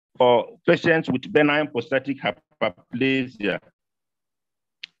for patients with benign prostatic hyperplasia,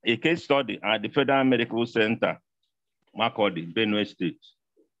 a case study at the Federal Medical Center, Markurdi, Benue State.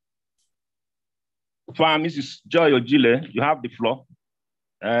 Mrs. Joy Ojile, you have the floor.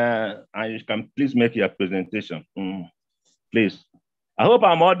 And you can please make your presentation. Please. I hope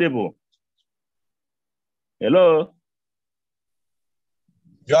I'm audible. Hello?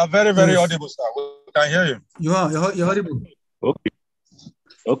 You are very, very audible, sir. We can hear you. You're audible. Okay.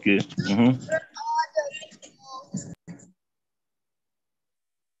 Okay.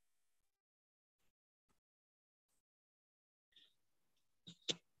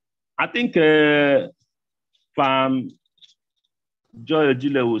 I think from Joy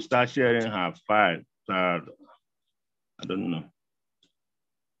Ojile will start sharing her file. I don't know.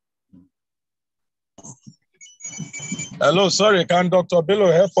 Hello, sorry, can Dr.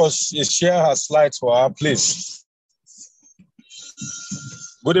 Bello help us share her slides for her, please?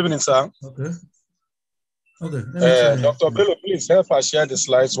 Good evening, sir. Okay. Okay. Dr. Bello, please help her share the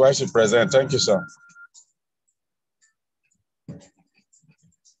slides while she presents. Thank you, sir.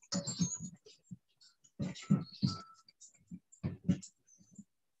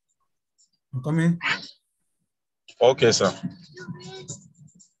 I'm coming. Okay, sir.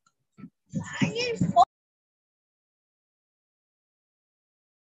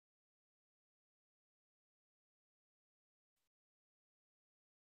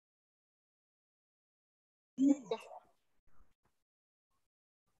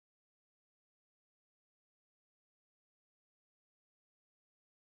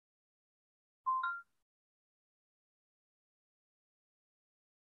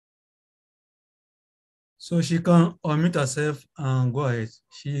 So she can unmute herself and go ahead.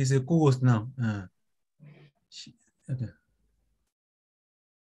 She is a co-host now. Okay.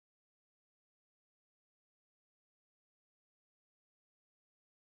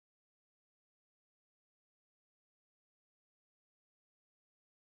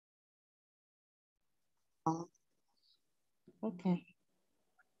 Okay.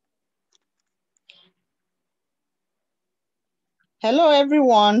 Hello,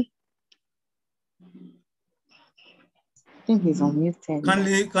 everyone. I think he's unmuted.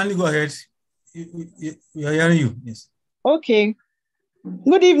 Kindly go ahead. We are hearing you. Yes. Okay.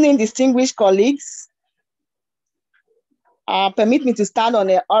 Good evening, distinguished colleagues. Permit me to stand on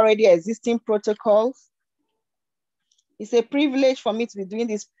an already existing protocol. It's a privilege for me to be doing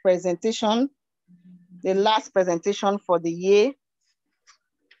this presentation, the last presentation for the year.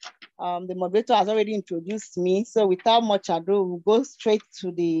 The moderator has already introduced me, so without much ado, we'll go straight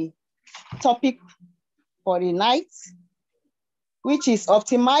to the topic for the night, which is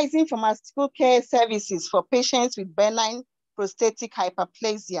optimizing pharmaceutical care services for patients with benign prostatic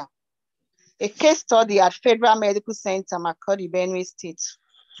hyperplasia, a case study at Federal Medical Center, Makurdi, Benue State.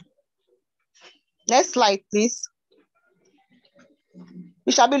 Next slide, please.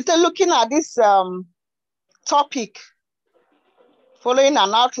 We shall be looking at this topic following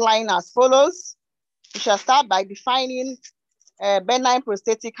an outline as follows. We shall start by defining benign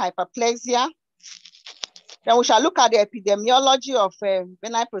prostatic hyperplasia. Then we shall look at the epidemiology of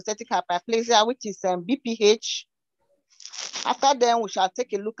benign prostatic hyperplasia, which is BPH. After then, we shall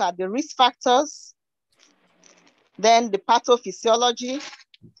take a look at the risk factors, then the pathophysiology,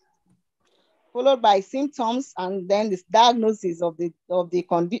 followed by symptoms, and then this diagnosis of the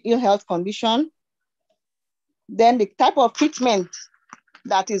ill health condition, then the type of treatment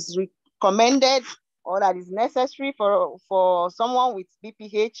that is recommended or that is necessary for someone with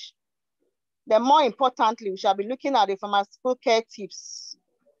BPH. Then more importantly, we shall be looking at the pharmaceutical care tips,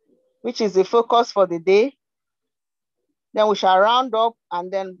 which is the focus for the day. Then we shall round up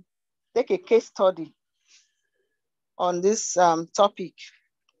and then take a case study on this topic.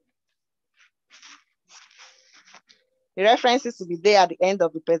 The references will be there at the end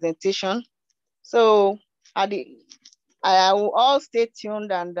of the presentation. So I will all stay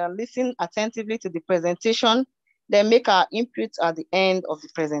tuned and listen attentively to the presentation, then make our inputs at the end of the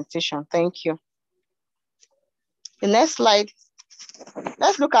presentation. Thank you. The next slide,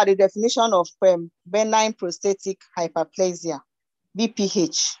 let's look at the definition of benign prostatic hyperplasia,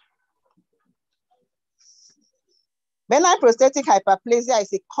 BPH. Benign prostatic hyperplasia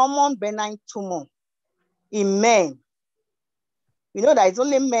is a common benign tumor in men. We know that it's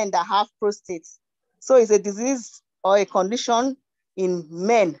only men that have prostate. So it's a disease or a condition in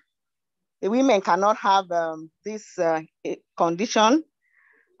men. The women cannot have this condition.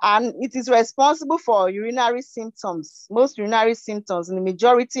 And it is responsible for urinary symptoms, most urinary symptoms in the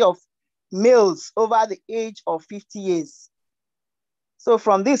majority of males over the age of 50 years. So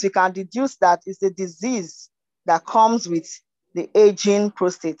from this, we can deduce that it's a disease that comes with the aging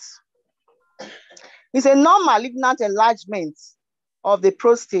prostate. It's a non-malignant enlargement of the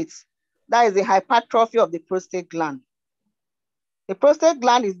prostate. That is the hypertrophy of the prostate gland. The prostate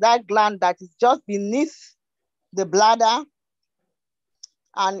gland is that gland that is just beneath the bladder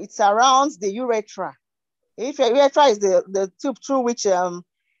and it surrounds the urethra. If your urethra is the tube through which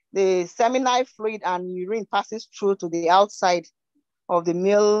the seminal fluid and urine passes through to the outside of the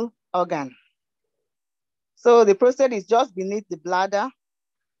male organ. So the prostate is just beneath the bladder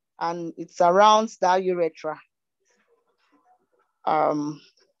and it surrounds that urethra. And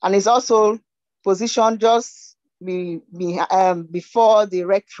it's also positioned just before the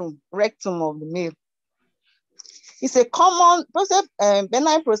rectum of the male. It's a common,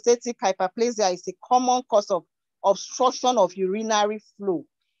 benign prostatic hyperplasia is a common cause of obstruction of urinary flow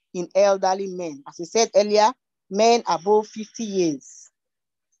in elderly men. As I said earlier, men above 50 years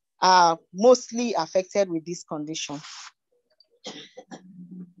are mostly affected with this condition.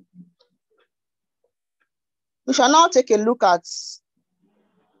 We shall now take a look at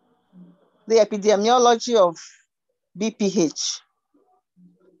the epidemiology of BPH.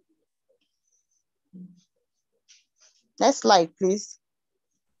 Next slide, please.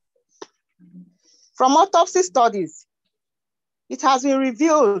 From autopsy studies, it has been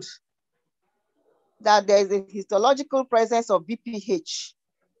revealed that there is a histological presence of BPH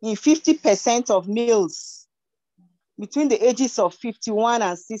in 50% of males between the ages of 51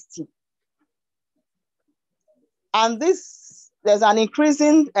 and 60. And there's an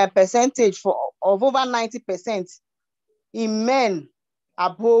increasing percentage of over 90% in men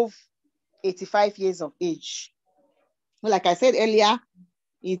above 85 years of age. Like I said earlier,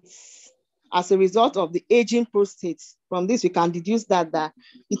 it's as a result of the aging prostate. From this, we can deduce that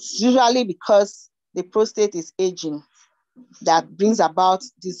it's usually because the prostate is aging that brings about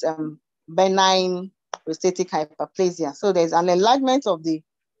this benign prostatic hyperplasia. So there's an enlargement of the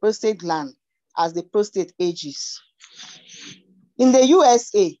prostate gland as the prostate ages. In the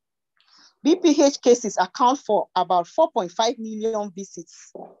USA, BPH cases account for about 4.5 million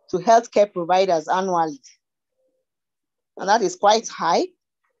visits to healthcare providers annually. And that is quite high.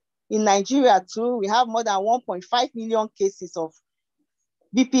 In Nigeria too, we have more than 1.5 million cases of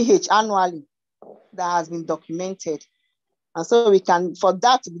BPH annually that has been documented. And so we can, for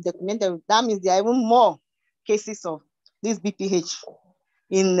that to be documented, that means there are even more cases of this BPH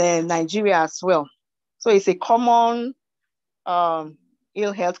in Nigeria as well. So it's a common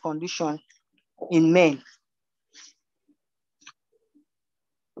ill health condition in men.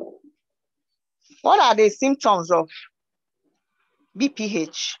 What are the symptoms of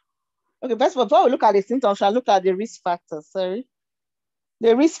BPH? Okay, first of all, before we look at the symptoms, I'll look at the risk factors, sorry.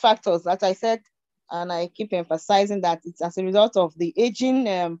 The risk factors, as I said, and I keep emphasizing that it's as a result of the aging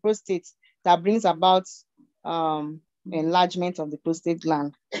prostate that brings about enlargement of the prostate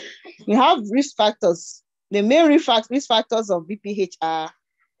gland. We have risk factors. The main risk factors of BPH are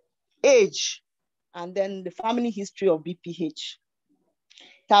age and then the family history of BPH.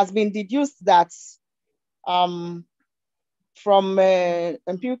 It has been deduced that from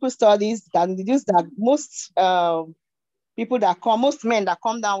empirical studies, can deduce that most most men that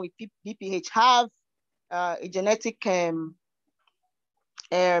come down with BPH have a genetic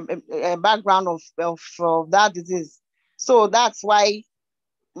background of that disease. So that's why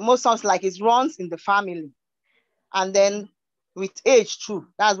most times like it runs in the family. And then with age too,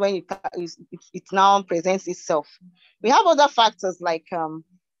 that's when it now presents itself. We have other factors like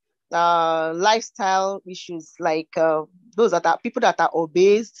lifestyle issues, like those that are people that are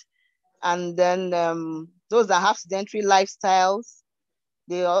obese, and then those that have sedentary lifestyles,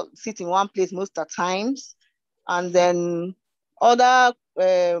 they all sit in one place most of the times, and then other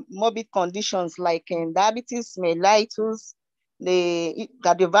morbid conditions like diabetes mellitus, the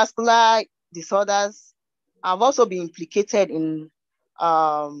cardiovascular disorders have also been implicated in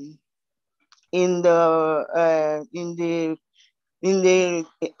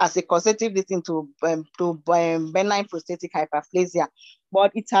as a causative listing to benign prostatic hyperplasia,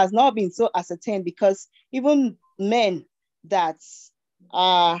 but it has not been so ascertained because even men that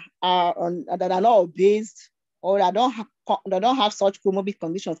are not obese or that don't have such comorbid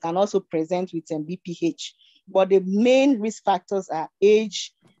conditions can also present with BPH. But the main risk factors are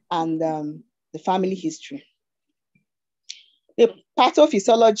age and the family history. The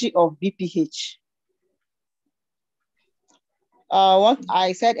pathophysiology of BPH. What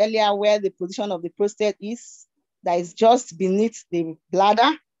I said earlier, where the position of the prostate is, that is just beneath the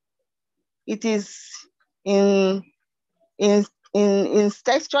bladder. It is in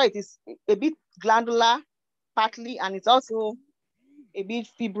texture, it is a bit glandular, partly, and it's also a bit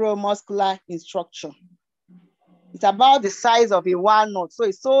fibromuscular in structure. It's about the size of a walnut. So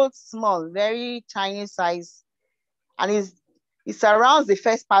it's so small, very tiny size. And it surrounds the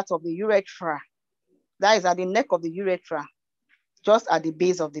first part of the urethra. That is at the neck of the urethra, just at the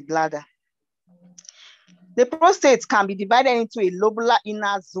base of the bladder. The prostate can be divided into a lobular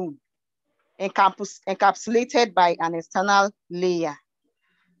inner zone, encapsulated by an external layer.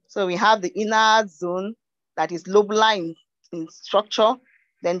 So we have the inner zone that is lobular in structure.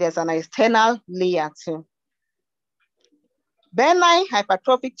 Then there's an external layer too. Benign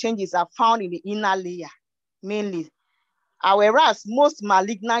hypertrophic changes are found in the inner layer mainly, whereas most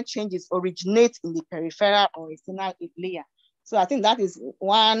malignant changes originate in the peripheral or external layer. So I think that is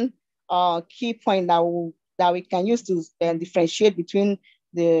one key point that we can use to differentiate between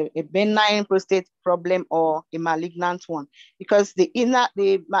a benign prostate problem or a malignant one, because the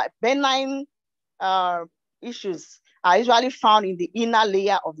benign issues are usually found in the inner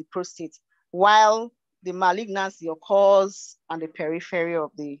layer of the prostate, while the malignancy occurs on the periphery of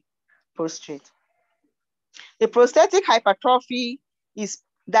the prostate. The prostatic hypertrophy is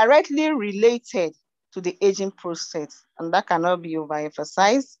directly related to the aging prostate, and that cannot be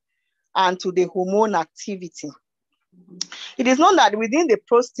overemphasized, and to the hormone activity. It is known that within the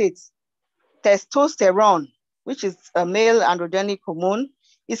prostate, testosterone, which is a male androgenic hormone,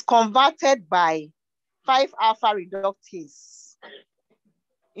 is converted by 5-alpha reductase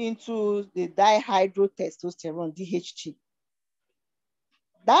into the dihydrotestosterone, DHT.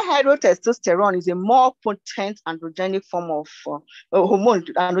 Dihydrotestosterone is a more potent androgenic form of hormone,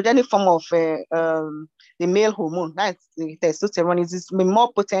 androgenic form of the male hormone. That's the testosterone is a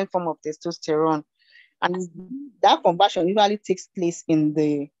more potent form of testosterone. And that conversion usually takes place in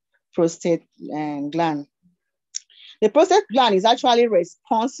the prostate gland. The prostate gland is actually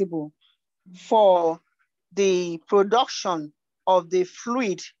responsible for the production of the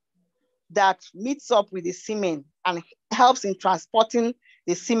fluid that meets up with the semen and helps in transporting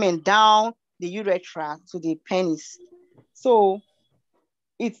the semen down the urethra to the penis. So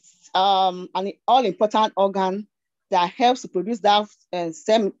it's an all-important organ that helps to produce that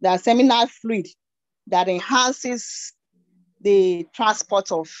seminal fluid that enhances the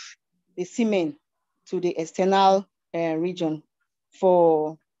transport of the semen to the external region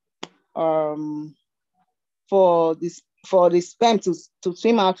for the sperm to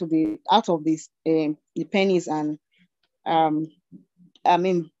swim out of the penis and and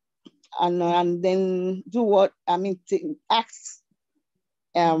then do what acts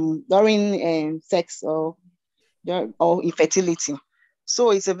during sex or infertility.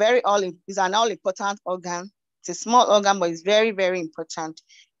 So it's an all-important organ. It's a small organ, but it's very, very important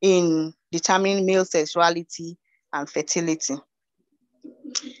in determining male sexuality and fertility.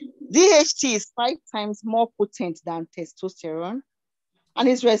 DHT is 5 times more potent than testosterone and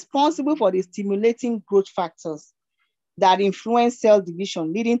is responsible for the stimulating growth factors that influence cell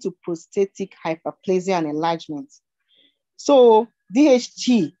division, leading to prostatic hyperplasia and enlargement. So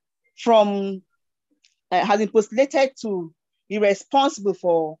DHT has been postulated to be responsible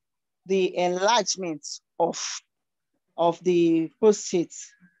for the enlargement of the prostate.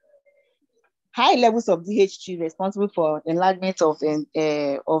 High levels of DHT responsible for enlargement of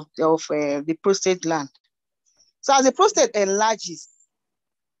the prostate gland. So as the prostate enlarges,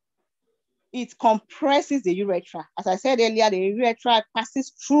 it compresses the urethra. As I said earlier, the urethra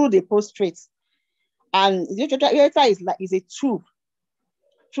passes through the prostate, and the urethra is a tube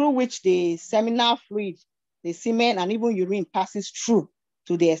through which the seminal fluid, the semen, and even urine passes through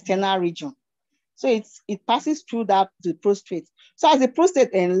to the external region. So it passes through the prostate. So as the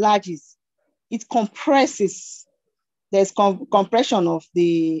prostate enlarges, it compresses. There's compression of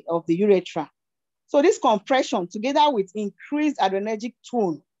the urethra. So this compression, together with increased adrenergic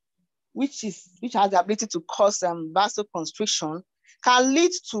tone, which has the ability to cause vasoconstriction, can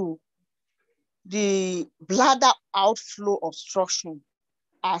lead to the bladder outflow obstruction.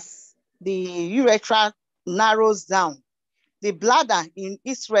 As the urethra narrows down, the bladder in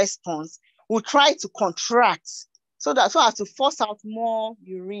its response will try to contract so as to force out more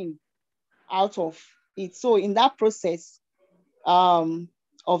urine out of it. So in that process of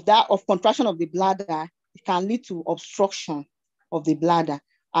contraction of the bladder, it can lead to obstruction of the bladder,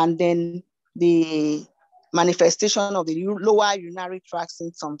 and then the manifestation of the lower urinary tract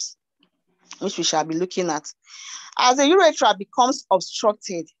symptoms, which we shall be looking at. As the urethra becomes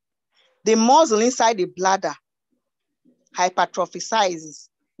obstructed, the muscle inside the bladder hypertrophizes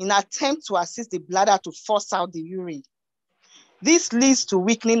in an attempt to assist the bladder to force out the urine. This leads to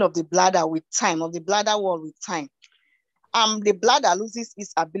weakening of the bladder with time, of the bladder wall with time. The bladder loses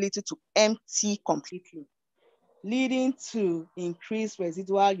its ability to empty completely, leading to increased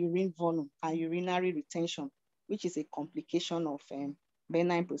residual urine volume and urinary retention, which is a complication of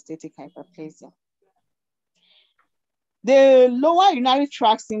benign prostatic hyperplasia. The lower urinary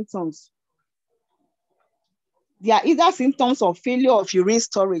tract symptoms, they are either symptoms of failure of urine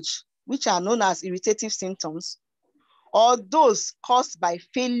storage, which are known as irritative symptoms, or those caused by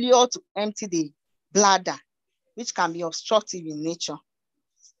failure to empty the bladder, which can be obstructive in nature.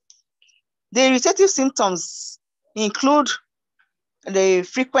 The irritative symptoms include the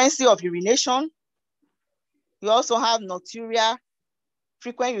frequency of urination. We also have nocturia,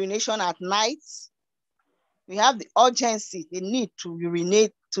 frequent urination at night. We have the urgency, the need to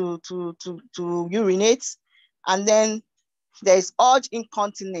urinate, to urinate. And then there's urge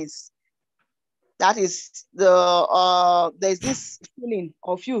incontinence. That is there's this feeling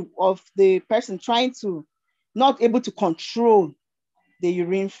of the person trying to, not able to control the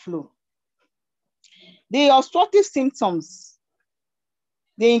urine flow. The obstructive symptoms,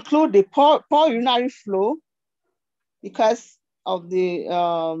 they include the poor urinary flow because of the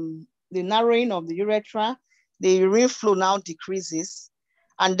narrowing of the urethra. The urine flow now decreases,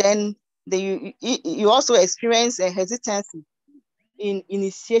 and then you also experience a hesitancy in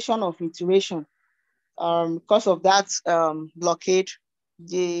initiation of mituration. Because of that blockade,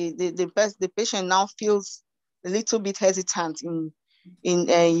 the patient now feels a little bit hesitant in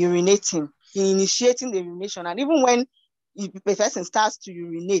urinating, in initiating the urination. And even when the person starts to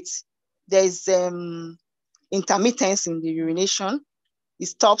urinate, there's intermittence in the urination. It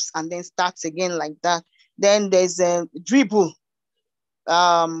stops and then starts again like that. Then there's a dribble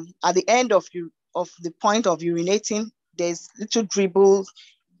at the end of the point of urinating. There's little dribble.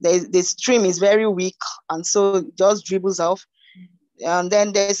 The stream is very weak, and so it just dribbles off. And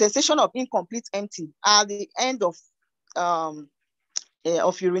then there's a sensation of incomplete emptying at the end of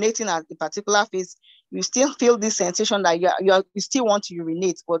urinating at a particular phase. You still feel this sensation that you still want to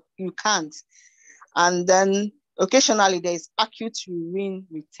urinate, but you can't. And then occasionally there is acute urine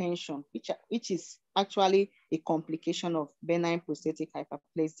retention, which is actually a complication of benign prostatic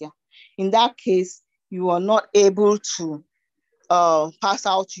hyperplasia. In that case, you are not able to pass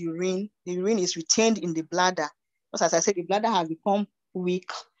out urine. The urine is retained in the bladder. Because as I said, the bladder has become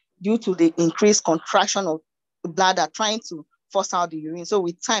weak due to the increased contraction of the bladder trying to force out the urine. So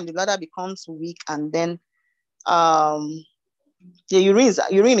with time, the bladder becomes weak, and then the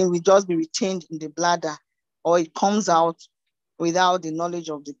urine will just be retained in the bladder, or it comes out without the knowledge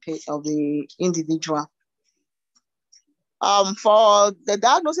of the individual. For the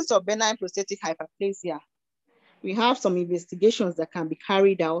diagnosis of benign prostatic hyperplasia, we have some investigations that can be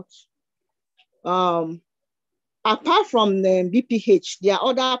carried out. Apart from the BPH, there are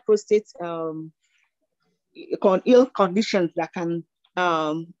other prostate ill conditions that can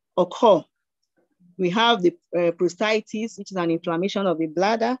occur. We have the prostatitis, which is an inflammation of the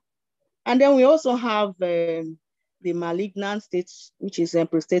bladder. And then we also have the malignant state, which is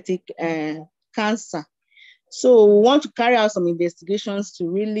prostatic cancer. So we want to carry out some investigations to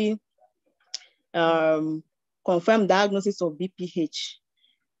really confirm diagnosis of BPH.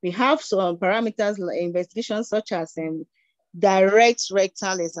 We have some parameters like investigations such as direct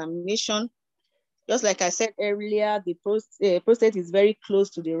rectal examination. Just like I said earlier, the prostate is very close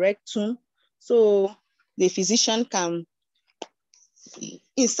to the rectum. So the physician can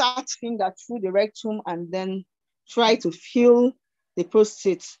insert finger through the rectum and then try to feel the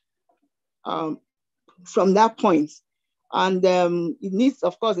prostate from that point. And it needs,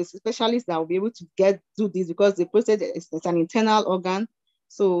 of course, a specialist that will be able to do this, because the prostate is an internal organ.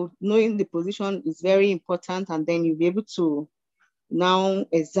 So knowing the position is very important, and then you'll be able to now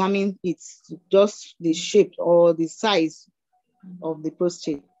examine just the shape or the size of the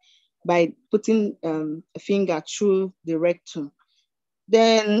prostate by putting a finger through the rectum.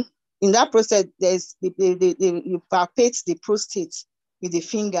 Then in that process, there's you palpate the prostate with the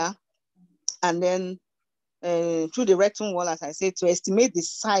finger, and then through the rectum wall, as I said, to estimate the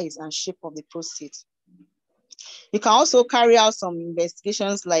size and shape of the prostate. You can also carry out some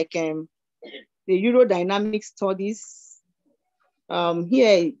investigations like the urodynamic studies.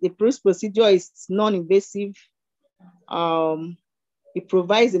 Here, the procedure is non-invasive. It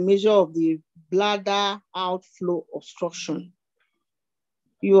provides a measure of the bladder outflow obstruction.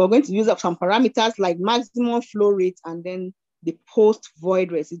 You are going to use up some parameters like maximum flow rate and then the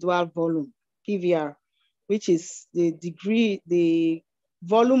post-void residual volume, PVR, which is the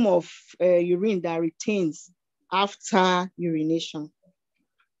volume of urine that retains after urination.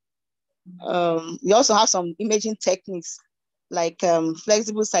 We also have some imaging techniques like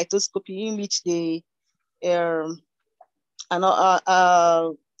flexible cytoscopy, in which they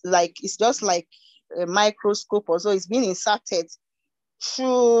like it's just like a microscope, or so it's being inserted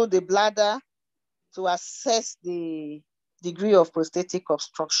through the bladder to assess the degree of prostatic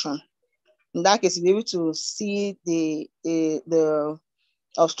obstruction. In that case, you'll be able to see the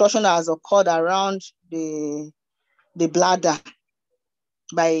obstruction that has occurred around the bladder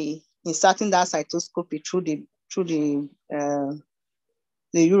by inserting that cystoscopy through the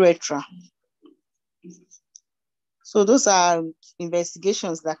urethra. So those are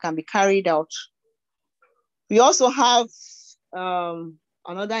investigations that can be carried out. We also have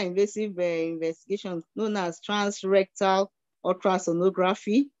another invasive investigation known as transrectal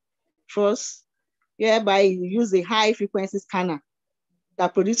ultrasonography, TRUS, whereby you use a high frequency scanner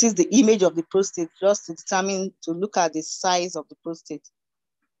that produces the image of the prostate just to look at the size of the prostate.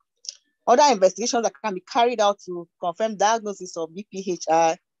 Other investigations that can be carried out to confirm diagnosis of BPH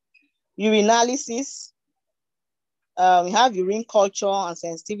are urinalysis. We have urine culture and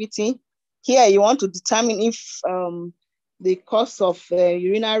sensitivity. Here you want to determine if the cause of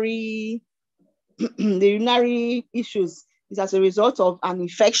urinary issues is as a result of an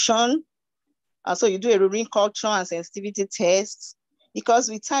infection. So you do a urine culture and sensitivity test. Because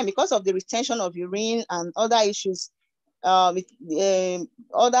with time, because of the retention of urine and other issues, other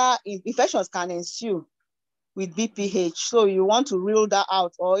infections can ensue with BPH. So you want to rule that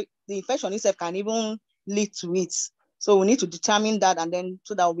out, or the infection itself can even lead to it. So we need to determine that, and then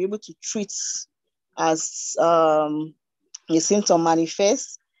so that we'll be able to treat as the symptom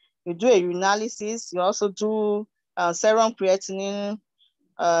manifests. You do a urinalysis. You also do serum creatinine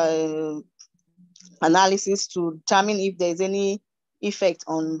analysis to determine if there's any effect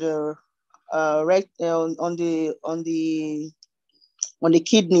on the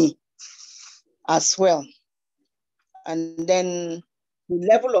kidney as well. And then the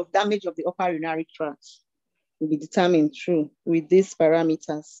level of damage of the upper urinary tract will be determined through with these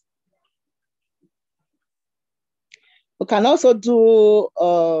parameters. We can also do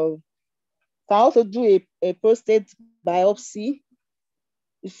a prostate biopsy.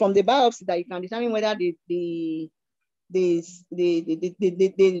 It's from the biopsy that you can determine whether the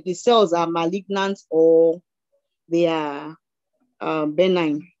cells are malignant or they are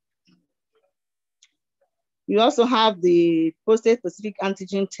benign. You also have the prostate-specific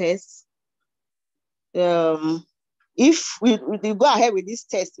antigen test. If we go ahead with this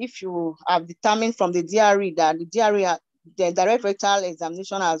test, if you have determined from the DRE that the direct rectal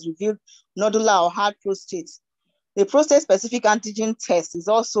examination has revealed nodular or hard prostate, the prostate-specific antigen test is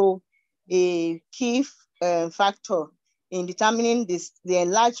also a key factor in determining the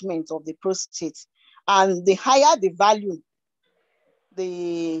enlargement of the prostate. And the higher the value,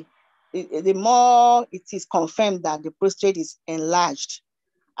 the more it is confirmed that the prostate is enlarged.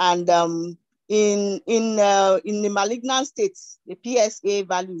 And in the malignant states, the PSA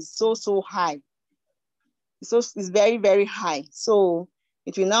value is so high. So it's very, very high. So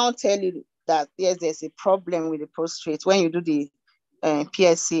it will now tell you that yes, there's a problem with the prostate when you do the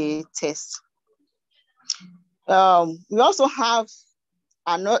PSA test. We also have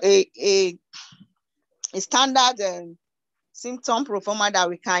a standard symptom proforma that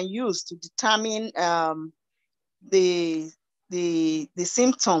we can use to determine the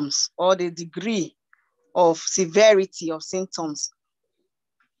symptoms or the degree of severity of symptoms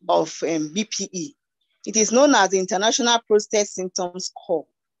of BPE. It is known as the International Prostate Symptom Score.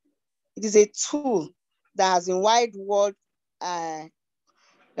 It is a tool that has been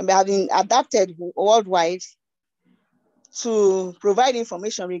adapted worldwide to provide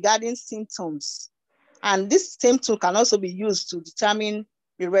information regarding symptoms. And this same tool can also be used to determine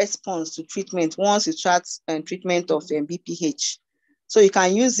the response to treatment once you start treatment of BPH. So you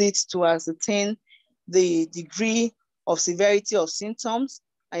can use it to ascertain the degree of severity of symptoms,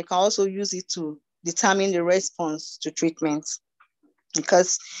 and you can also use it to determine the response to treatment.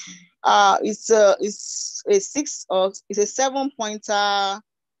 Because it's a 7-pointer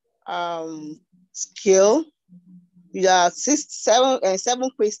scale. There are seven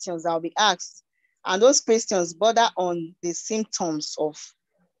questions that will be asked, and those questions border on the symptoms of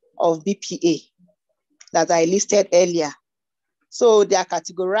BPA that I listed earlier. So they are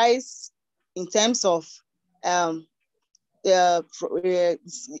categorized in terms of, as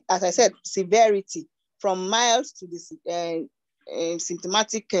I said, severity, from mild to the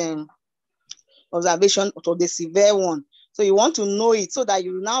symptomatic observation to the severe one. So you want to know it so that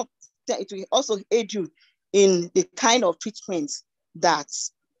it will also aid you in the kind of treatment that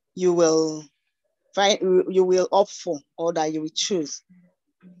you will opt for or that you will choose.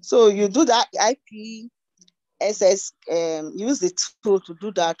 So you do that IPSS, use the tool to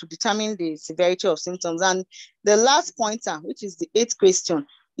do that, to determine the severity of symptoms. And the last pointer, which is the 8th question,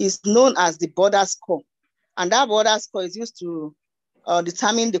 is known as the border score. And that border score is used to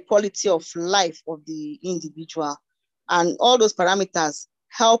determine the quality of life of the individual. And all those parameters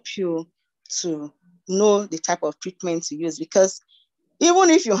help you to know the type of treatment to use, because even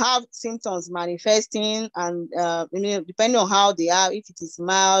if you have symptoms manifesting and depending on how they are, if it is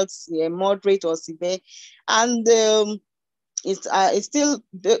mild, moderate or severe, and it still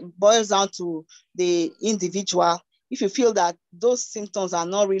boils down to the individual. If you feel that those symptoms are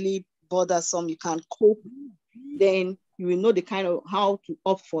not really bothersome, you can cope, then you will know the kind of how to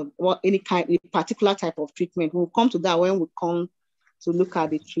opt for any particular type of treatment. We'll come to that when we come to look at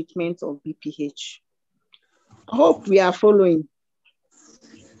the treatment of BPH. I hope we are following.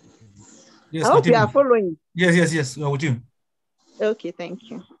 Yes, I hope you are following. Yes, we are with you. Okay, thank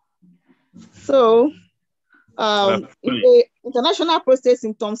you. So, the International Prostate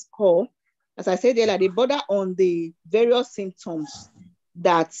Symptom Score, as I said earlier, they border on the various symptoms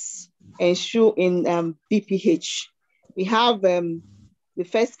that ensue in BPH. We have the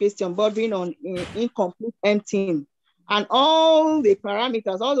first question bordering on incomplete emptying, and all the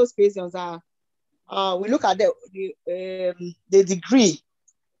parameters, all those questions are, we look at the degree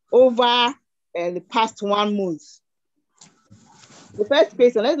over the past 1 month. The first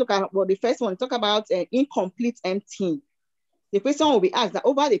question, let's look at the first one. Talk about incomplete emptying. The question will be asked that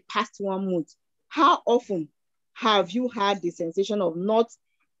over the past 1 month, how often have you had the sensation of not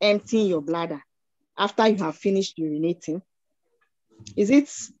emptying your bladder after you have finished urinating? Is it,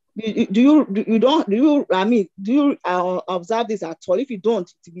 do you observe this at all? If you don't,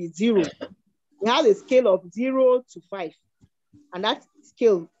 it will be 0. We have a scale of 0 to 5, and that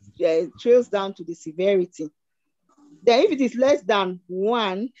scale trails down to the severity. Then if it is less than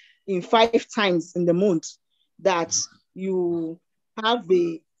 1 in 5 times in the month that you have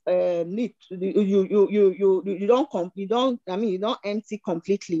the need, you don't empty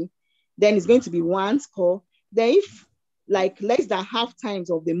completely, then it's going to be 1 score. Then if like less than half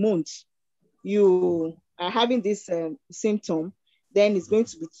times of the month you are having this symptom, then it's going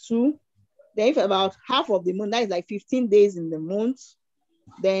to be 2. Then if about half of the month, that is like 15 days in the month,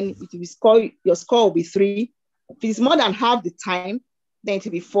 then it will be your score will be 3. If it's more than half the time, then it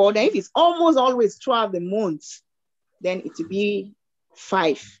will be 4. Then if it's almost always throughout the month, then it will be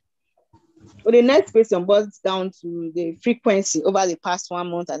 5. So the next question boils down to the frequency over the past 1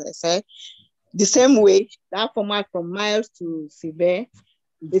 month, as I said. The same way, that format from mild to severe.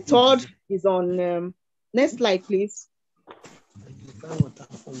 The third is on, next slide, please.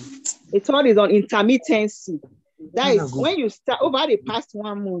 The third is on intermittency. That is when you start over the past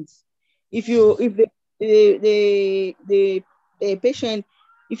 1 month. If the patient,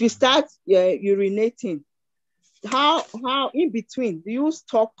 if you start urinating, how in between do you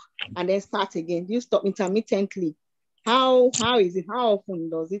stop and then start again? Do you stop intermittently? How is it? How often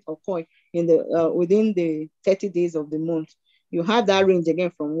does it occur in the within the 30 days of the month? You have that range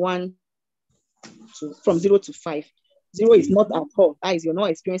again from 0 to 5. 0 is not at all. That is, you're not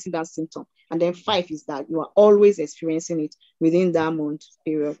experiencing that symptom. And then 5 is that you are always experiencing it within that month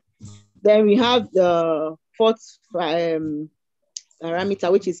period. Then we have the fourth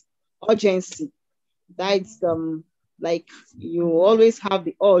parameter, which is urgency. That's like you always have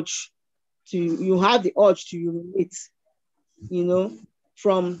the urge to urinate,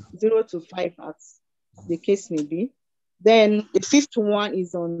 from 0 to 5 as the case may be. Then the fifth one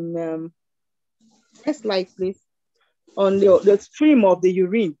is on, next slide, please, on the stream of the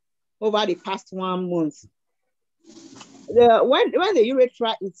urine over the past 1 month. When the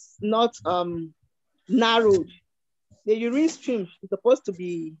urethra is not narrowed, the urine stream is supposed to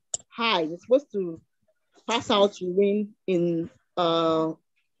be high. It's supposed to pass out urine in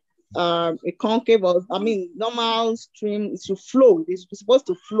a concave, or normal stream. It should flow. It's supposed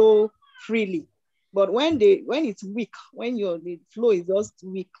to flow freely. But when it's weak, when the flow is just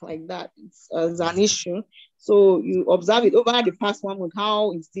weak like that, it's an issue. So you observe it over the past 1 month.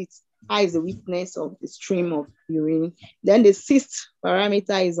 How is the weakness of the stream of urine? Then the sixth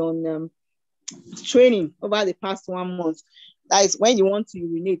parameter is on straining over the past 1 month. That is when you want to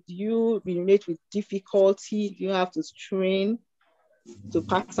urinate. Do you urinate with difficulty? Do you have to strain to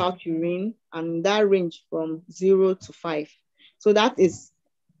pass out urine? And that range from 0 to 5. So that is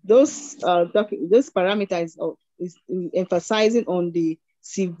those parameters is emphasizing on the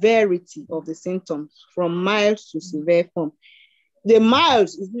severity of the symptoms from mild to severe form. The mild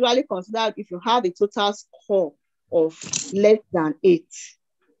is usually considered if you have a total score of less than 8.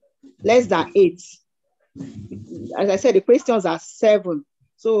 Less than 8. As I said, the questions are 7.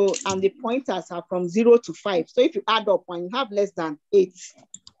 So, and the pointers are from 0 to 5. So if you add up and you have less than 8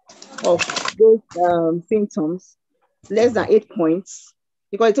 of those symptoms, less than 8 points,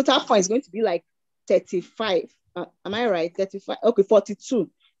 because the total point is going to be like 35. am I right? 35, okay, 42,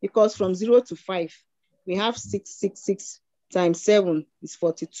 because from 0 to 5, we have 6 times 7 is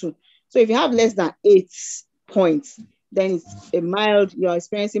 42. So if you have less than 8 points, then it's a mild, you're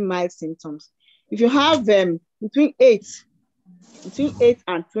experiencing mild symptoms. If you have between 8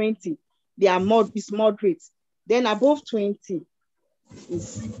 and 20, they are moderate. Then above 20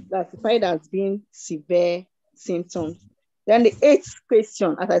 is classified as being severe symptoms. Then the 8th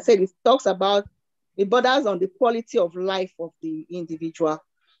question, as I said, it talks about, it borders on the quality of life of the individual.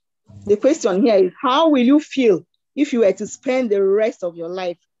 The question here is, how will you feel if you were to spend the rest of your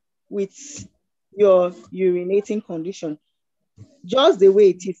life with your urinating condition? Just the way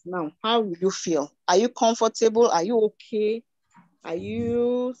it is now, how will you feel? Are you comfortable? Are you okay? Are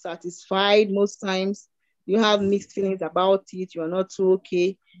you satisfied most times? You have mixed feelings about it. You're not too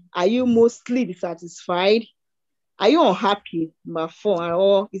okay. Are you mostly dissatisfied? Are you unhappy? Number 4,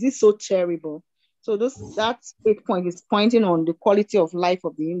 or is it so terrible? So that 8 point is pointing on the quality of life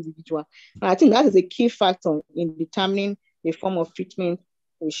of the individual. And I think that is a key factor in determining the form of treatment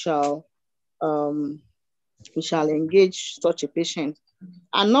we shall engage such a patient.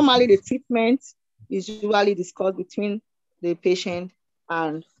 And normally the treatment is usually discussed between the patient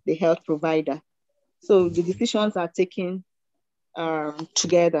and the health provider. So the decisions are taken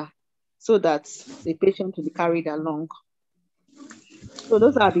together so that the patient will be carried along. So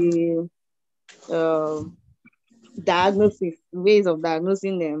those are the ways of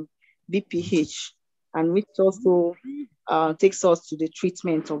diagnosing them, BPH, and which also takes us to the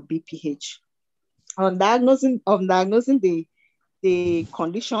treatment of BPH. On diagnosing the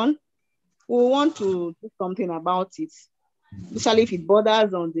condition, we want to do something about it, especially if it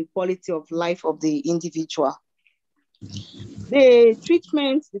borders on the quality of life of the individual. The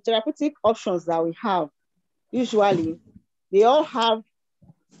treatment, the therapeutic options that we have, usually, they all have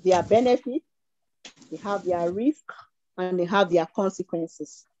their benefits, they have their risk, and they have their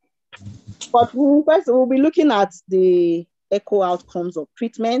consequences. But first, we'll be looking at the echo outcomes of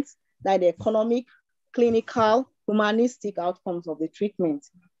treatment, like the economic, clinical, humanistic outcomes of the treatment,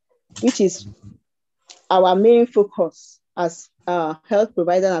 which is our main focus as health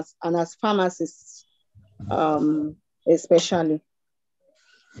providers and as pharmacists, especially.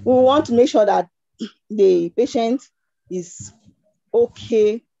 We want to make sure that the patient is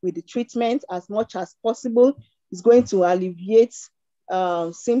okay with the treatment as much as possible. It's going to alleviate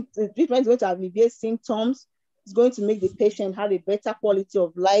the treatment is going to alleviate symptoms. It's going to make the patient have a better quality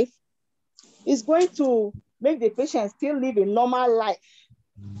of life. It's going to make the patient still live a normal life.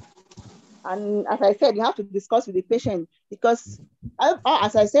 And as I said, you have to discuss with the patient, because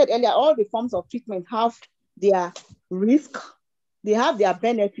as I said earlier, all the forms of treatment have their risk, they have their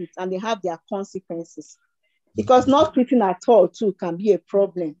benefits, and they have their consequences. Because not treating at all too can be a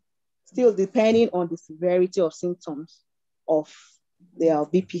problem, still depending on the severity of symptoms of their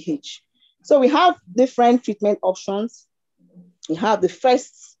BPH. So we have different treatment options. We have the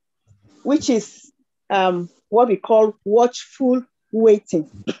first, which is what we call watchful waiting.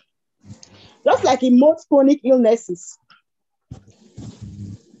 Just like in most chronic illnesses,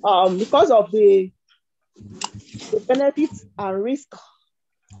 because of the benefits and risk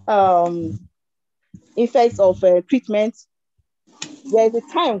effects of treatment, there is a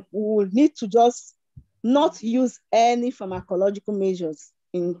time we will need to just not use any pharmacological measures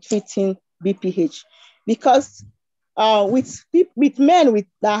in treating BPH, because with men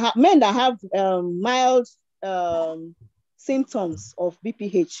that have mild symptoms of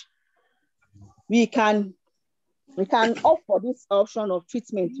BPH, we can opt for this option of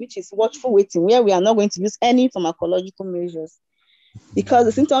treatment, which is watchful waiting, where we are not going to use any pharmacological measures, because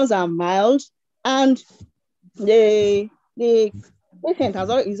the symptoms are mild and the patient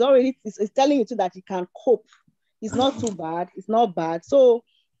is telling you too that he can cope. It's not too bad. It's not bad. So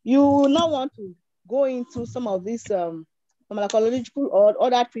you will not want to go into some of these pharmacological or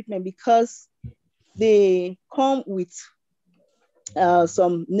other treatment, because they come with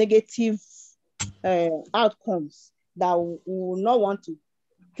some negative outcomes that we will not want to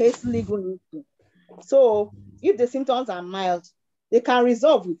hastily go into. So if the symptoms are mild, they can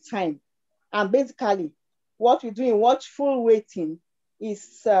resolve with time. And basically, what we do in watchful waiting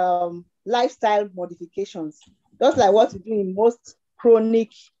is lifestyle modifications, just like what we do in most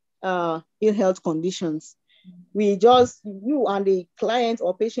chronic ill health conditions. You and the client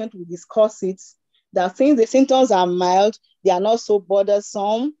or patient will discuss it, that since the symptoms are mild, they are not so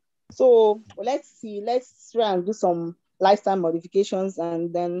bothersome. So let's try and do some lifestyle modifications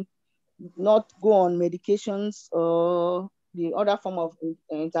and then not go on medications or the other form of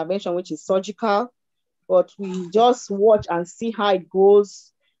intervention, which is surgical, but we just watch and see how it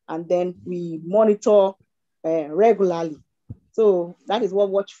goes, and then we monitor regularly. So that is what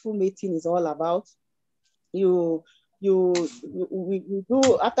watchful mating is all about. We do,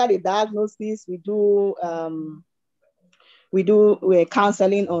 after the diagnosis, we do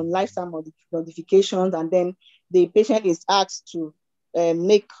counseling on lifestyle modifications, and then the patient is asked to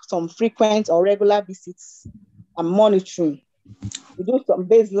make some frequent or regular visits and monitoring. We do some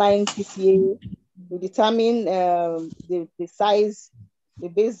baseline PCA. We determine the size, the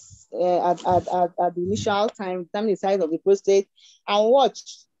base at the initial time, determine the size of the prostate, and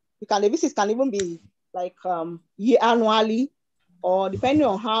watch. The visits can even be like annually, or depending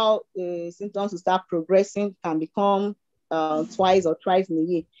on how the symptoms will start progressing, can become twice or thrice in a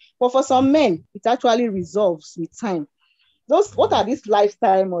year. But for some men, it actually resolves with time. What are these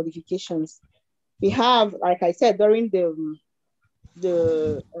lifestyle modifications? We have, like I said, during the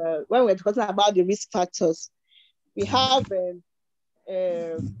when we're talking about the risk factors, we have the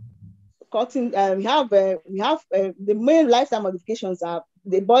main lifestyle modifications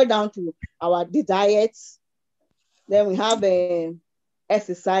they boil down to the diet. Then we have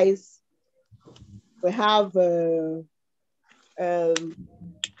exercise. We have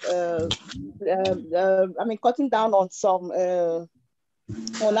cutting down on some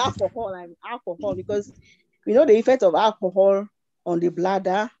on alcohol, because we know the effect of alcohol on the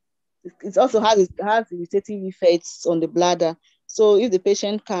bladder. It also has irritative effects on the bladder. So if the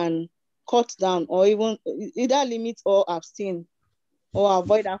patient can cut down or even either limit or abstain or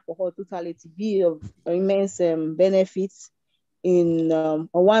avoid alcohol totally, to be of immense benefits in or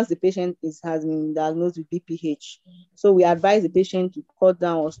once the patient has been diagnosed with BPH. So we advise the patient to cut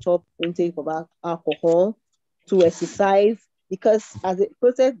down or stop intake of alcohol, to exercise, because as the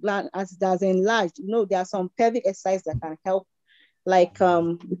prostate gland as it has enlarged, there are some pelvic exercise that can help. Like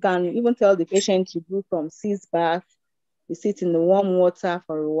you can even tell the patient to do some sitz bath. You sit in the warm water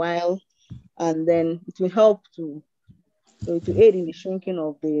for a while, and then it will help to aid in the shrinking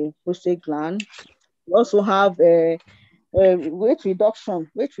of the prostate gland. We also have weight reduction,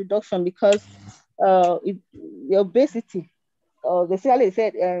 because the obesity, basically they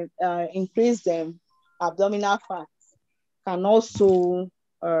said increased abdominal fat can also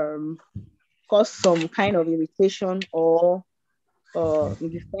cause some kind of irritation or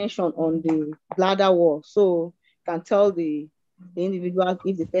distension on the bladder wall. So can tell the individual,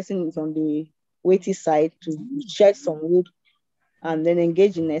 if the person is on the weighty side, to shed some weight and then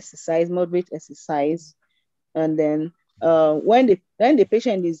engage in exercise, moderate exercise. And then when the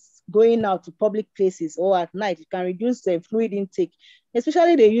patient is going out to public places or at night, you can reduce the fluid intake,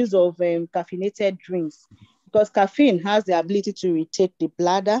 especially the use of caffeinated drinks, because caffeine has the ability to irritate the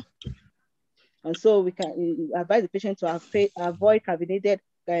bladder. And so we can advise the patient to avoid caffeinated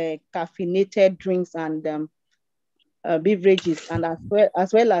drinks and beverages, and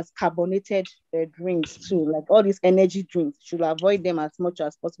as well as carbonated drinks too, like all these energy drinks. Should avoid them as much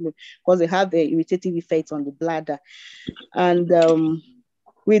as possible, because they have the irritative effects on the bladder. And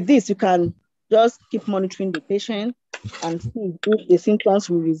with this, you can just keep monitoring the patient and see if the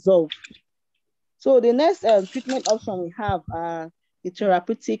symptoms will resolve. So the next treatment option we have are the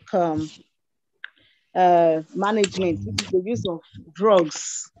therapeutic management, which is the use of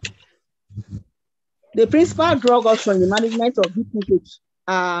drugs. The principal drug option in the management of BPH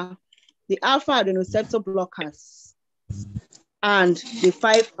are the alpha adrenoceptor blockers and the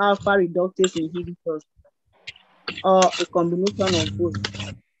 5-alpha reductase inhibitors, or a combination of both.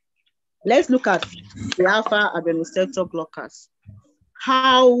 Let's look at the alpha adrenoceptor blockers.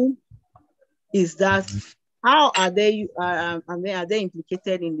 How is that? How are they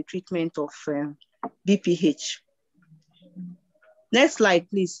implicated in the treatment of BPH? Next slide,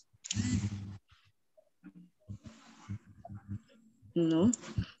 please. No.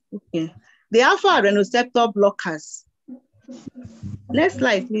 Okay. The alpha adrenoceptor blockers. Next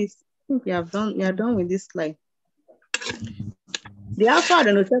slide, please. I think you are done with this slide. The alpha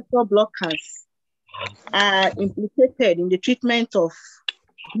adrenoceptor blockers are implicated in the treatment of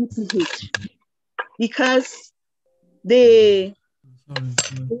BPH because the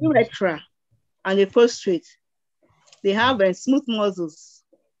urethra and the prostate, they have smooth muscles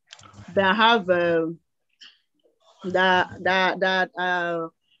that have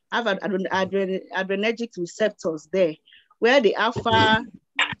adrenergic receptors there, where the alpha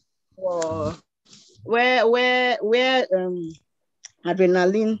or where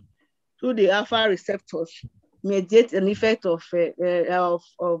adrenaline through the alpha receptors mediate an effect of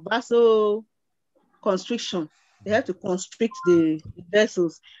vasoconstriction. They have to constrict the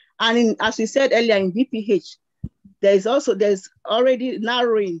vessels. And as we said earlier, in BPH, there's already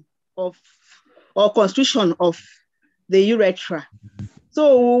narrowing of or constriction of the urethra.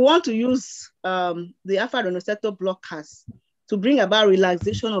 So we want to use the alpha receptor blockers to bring about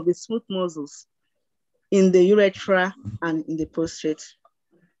relaxation of the smooth muscles in the urethra and in the prostate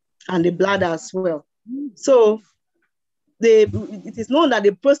and the bladder as well. So it is known that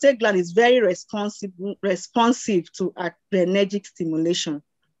the prostate gland is very responsive to adrenergic stimulation.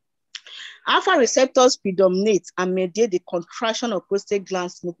 Alpha receptors predominate and mediate the contraction of prostate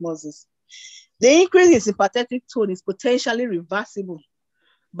gland smooth muscles. The increase in sympathetic tone is potentially reversible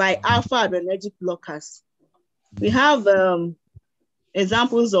by alpha adrenergic blockers. We have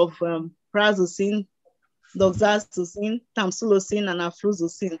examples of prazosin, doxazosin, tamsulosin, and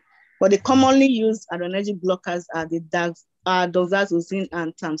afluzocin. But the commonly used adrenergic blockers are the doxazosin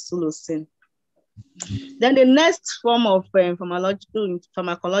and tamsulosin. Then the next form of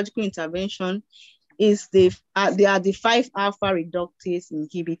pharmacological intervention is they are the 5-alpha reductase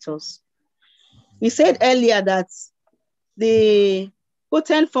inhibitors. We said earlier that the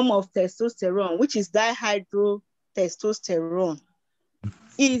potent form of testosterone, which is dihydrotestosterone,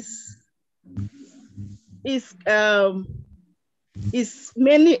 is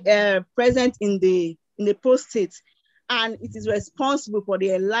mainly present in the prostate, and it is responsible for the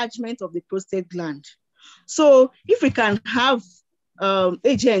enlargement of the prostate gland. So if we can have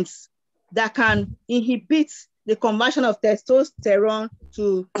agents that can inhibit the conversion of testosterone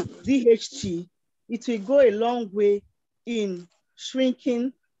to DHT, it will go a long way in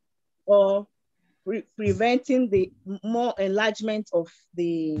shrinking or preventing the more enlargement of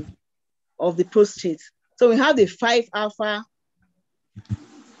the prostate. So we have the 5-alpha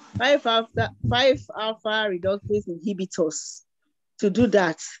reductase inhibitors to do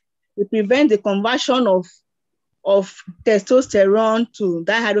that. We prevent the conversion of testosterone to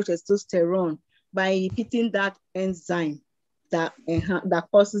dihydrotestosterone by inhibiting that enzyme that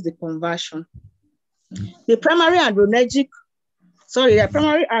causes the conversion. The primary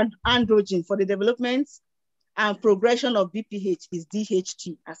androgen for the development and progression of BPH is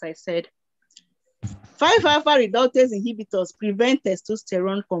DHT, as I said. 5-alpha reductase inhibitors prevent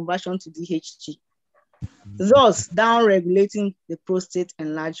testosterone conversion to DHT, thus down-regulating the prostate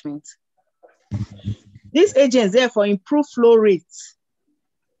enlargement. These agents therefore improve flow rates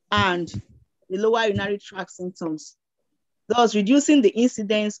and the lower urinary tract symptoms, thus reducing the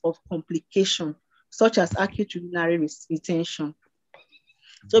incidence of complications such as acute urinary retention.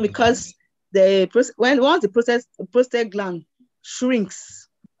 So because once the prostate gland shrinks,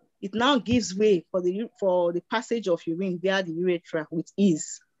 it now gives way for the passage of urine via the urethra with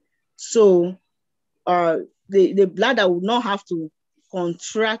ease. So the bladder will not have to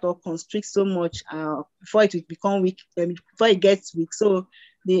contract or constrict so much before it will become weak, before it gets weak. So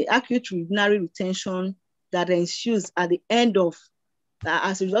the acute urinary retention that ensues at the end of,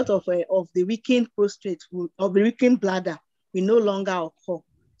 as a result of the weakened prostate, of the weakened bladder, will no longer occur.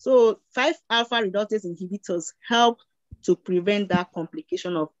 So 5-alpha reductase inhibitors help to prevent that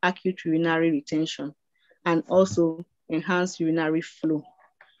complication of acute urinary retention and also enhance urinary flow.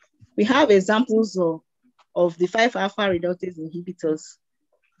 We have examples of the 5-alpha reductase inhibitors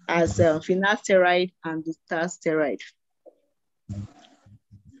as finasteride and dutasteride.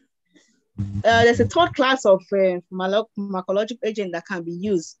 There's a third class of pharmacological agent that can be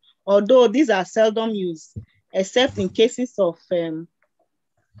used, although these are seldom used, except in cases of some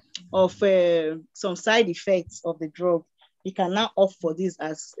side effects of the drug. You can now opt for this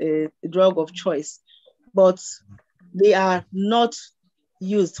as a drug of choice, but they are not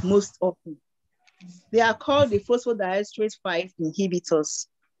used most often. They are called the phosphodiesterase 5 inhibitors,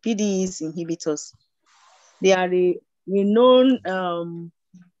 PDEs inhibitors. They are the renowned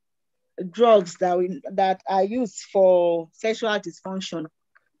drugs that are used for sexual dysfunction.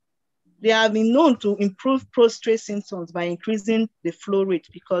 They have been known to improve prostate symptoms by increasing the flow rate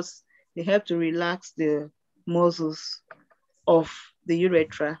because they help to relax the muscles of the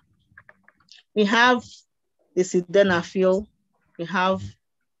urethra. We have the sildenafil, we have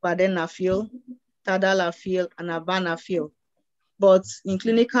vardenafil, tadalafil, and sildenafil. But in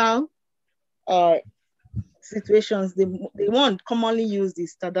clinical situations, the one commonly used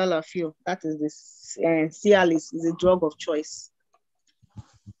is tadalafil. That is the Cialis, is a drug of choice.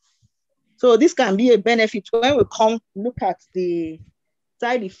 So this can be a benefit when we come look at the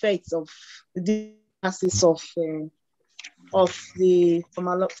side effects of the classes of the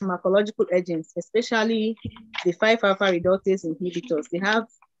pharmacological agents, especially the 5-alpha reductase inhibitors. They have,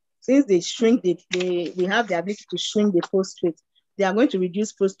 since they shrink, they have the ability to shrink the prostate. They are going to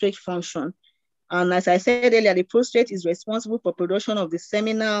reduce prostate function. And as I said earlier, the prostate is responsible for production of the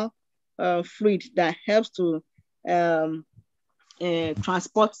seminal fluid that helps to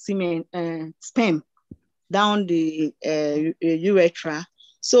transport sperm down the urethra.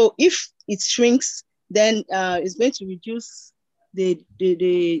 So if it shrinks, then it's going to reduce the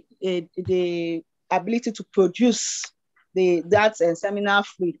ability to produce that seminal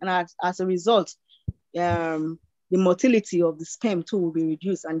fluid, and as a result, the motility of the sperm too will be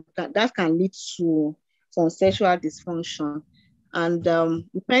reduced, and that can lead to some sexual dysfunction. And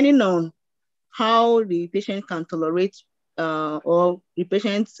depending on how the patient can tolerate or the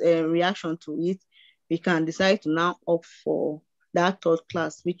patient's reaction to it, we can decide to now opt for that third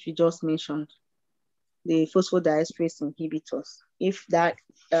class, which we just mentioned, the phosphodiesterase inhibitors, if that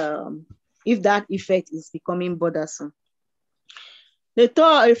effect is becoming bothersome.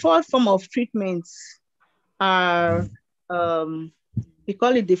 The fourth form of treatments are, we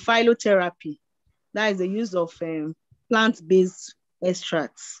call it the phytotherapy. That is the use of plant-based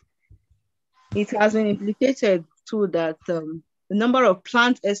extracts. It has been implicated too that the number of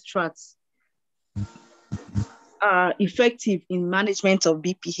plant extracts are effective in management of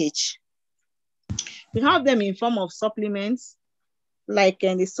BPH. We have them in form of supplements, like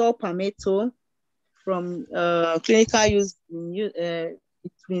the saw-palmetto from clinical use.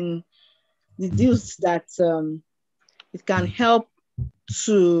 It's been deduced that it can help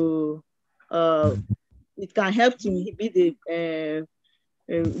to inhibit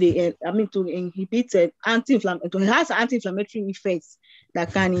to inhibit anti-inflammatory. It has anti-inflammatory effects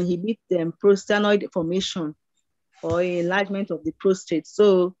that can inhibit prostanoid formation or enlargement of the prostate.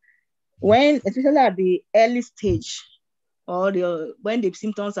 So when, especially at the early stage, or when the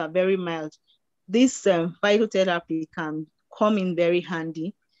symptoms are very mild, this phytotherapy can come in very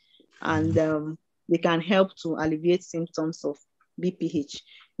handy, and they can help to alleviate symptoms of BPH.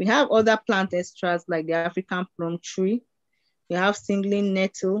 We have other plant extracts like the African plum tree. We have singling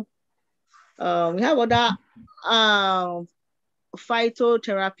nettle. We have other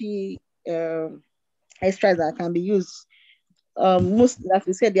phytotherapy extracts that can be used. Most, as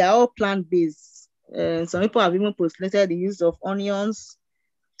we said, they are all plant-based. Some people have even postulated the use of onions,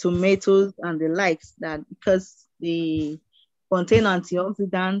 tomatoes, and the likes, that because they contain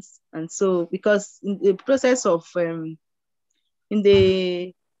antioxidants. And so, because in the process of in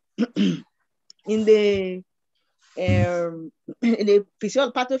the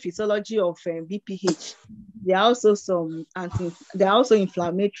pathophysiology of BPH, there are also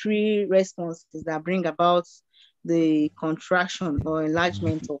inflammatory responses that bring about the contraction or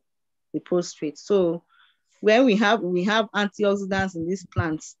enlargement of the prostate. So when we have antioxidants in these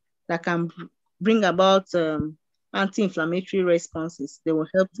plants that can bring about anti-inflammatory responses, they will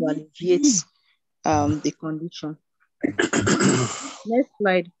help to alleviate the condition. Next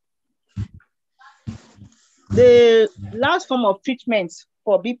slide. The last form of treatment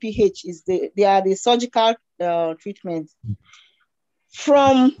for BPH is the surgical treatment.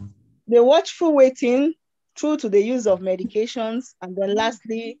 From the watchful waiting through to the use of medications, and then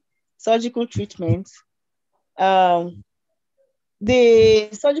lastly, surgical treatment. The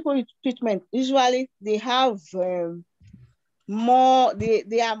surgical treatment, usually they have more,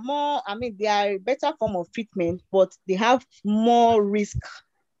 they are a better form of treatment, but they have more risk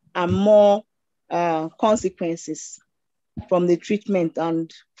and more consequences from the treatment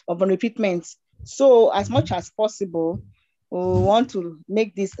So as much as possible, we want to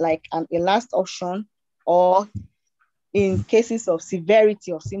make this like a last option, or in cases of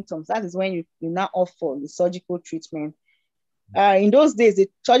severity of symptoms, that is when you now offer the surgical treatment. In those days, the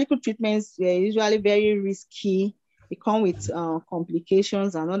surgical treatments were usually very risky. They come with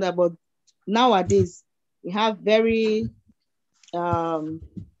complications and all that, but nowadays we have very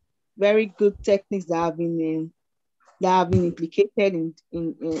good techniques that have been implicated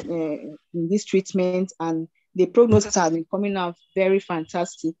in this treatment, and the prognosis has been coming out very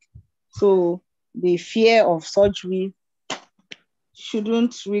fantastic. So the fear of surgery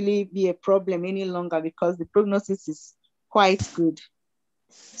shouldn't really be a problem any longer, because the prognosis is quite good.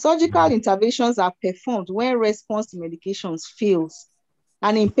 Surgical interventions are performed when response to medications fails,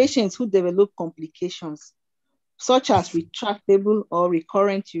 and in patients who develop complications, such as retractable or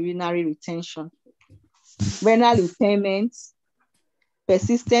recurrent urinary retention, renal impairment,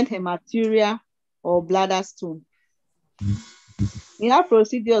 persistent hematuria, or bladder stone. We have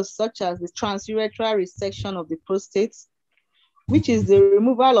procedures such as the transurethral resection of the prostate, which is the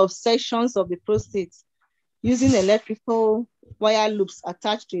removal of sections of the prostate using electrical wire loops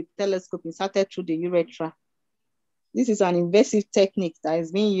attached to a telescope inserted through the urethra. This is an invasive technique that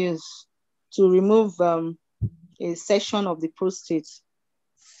is being used to remove a section of the prostate.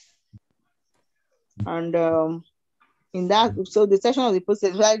 And in that, so the section of the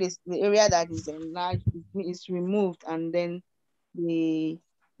prostate, is the area that is enlarged, is removed, and then the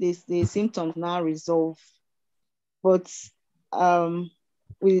symptoms now resolve but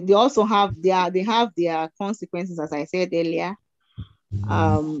they also have their consequences, as I said earlier.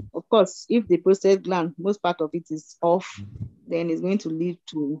 Of course, if the prostate gland, most part of it is off, then it's going to lead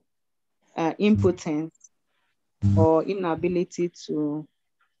to impotence or inability to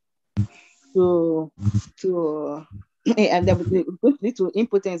and lead to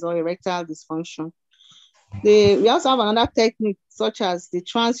impotence or erectile dysfunction. We also have another technique such as the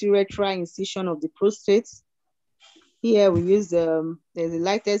transurethral incision of the prostate. Here we use there's a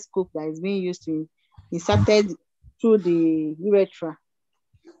lighted scope that is being used to inserted through the urethra.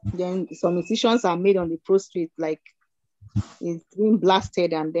 Then some incisions are made on the prostate, like it's being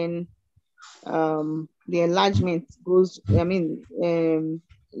blasted, and then the enlargement goes. I mean, the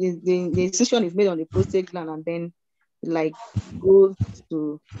incision is made on the prostate gland, and then like goes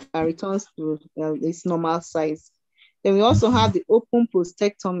to returns to its normal size. Then we also have the open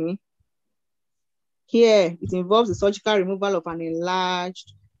prostatectomy. Here, it involves the surgical removal of an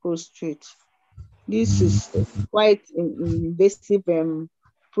enlarged prostate. This is quite an invasive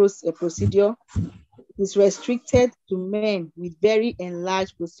procedure. It is restricted to men with very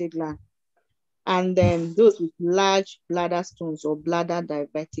enlarged prostate gland, and then those with large bladder stones or bladder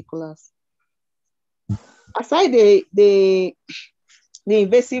diverticulars. Aside the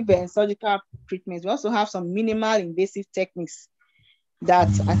invasive surgical treatments, we also have some minimal invasive techniques that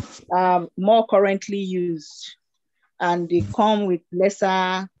are more currently used, and they come with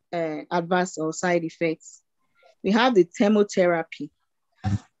lesser adverse or side effects. We have the thermotherapy.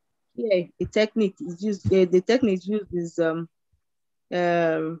 Here, the technique is used is an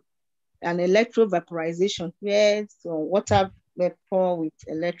electrovaporization, where some water vapor with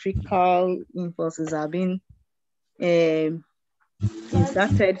electrical impulses are being inserted,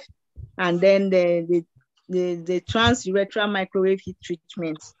 and then the transurethral microwave heat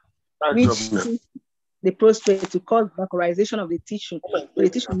treatment, which the prostate to cause vaporization of the tissue. So the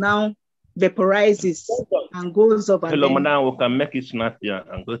tissue now vaporizes and goes up. Hello, madam, we can make it snappier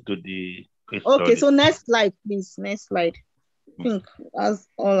and go to the case okay, study. so next slide, please. Next slide. I think that's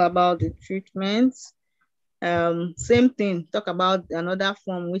all about the treatments. Same thing, talk about another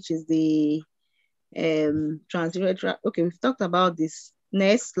form, which is the transurethral. Okay, we've talked about this.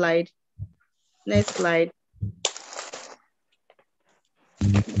 Next slide. Next slide.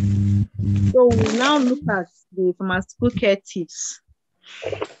 So we now look at the pharmaceutical care tips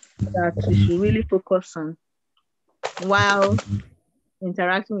that we should really focus on while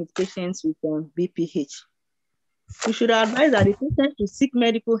interacting with patients with BPH. We should advise that the patient to seek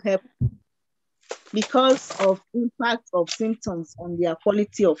medical help because of impact of symptoms on their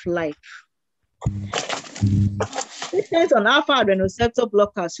quality of life. Patients on alpha adrenoceptor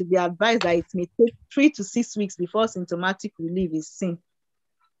blockers should be advised that it may take 3 to 6 weeks before symptomatic relief is seen.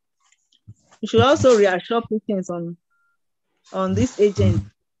 You should also reassure patients on this agent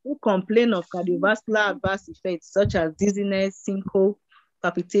who complain of cardiovascular adverse effects such as dizziness, syncope,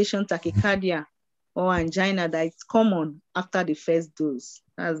 palpitation, tachycardia, or angina that is common after the first dose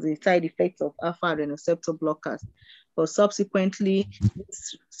as the side effects of alpha adrenoceptor blockers, but subsequently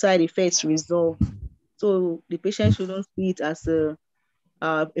these side effects resolve. So the patient shouldn't see it as a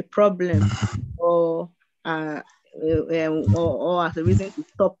problem or as a reason to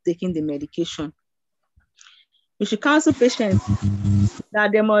stop taking the medication. We should counsel patients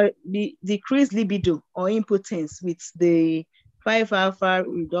that there might be decreased libido or impotence with the 5-alpha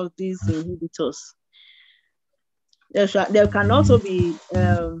reductase inhibitors. There can also be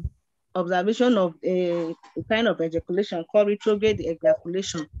observation of a kind of ejaculation called retrograde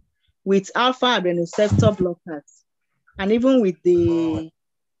ejaculation with alpha adrenoceptor blockers, and even with the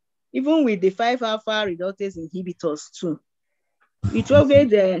 5-alpha reductase inhibitors too.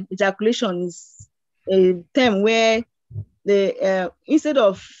 Retrograde ejaculation is a term where the instead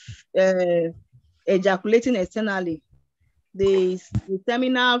of ejaculating externally, the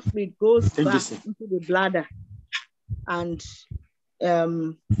seminal fluid goes back into the bladder, and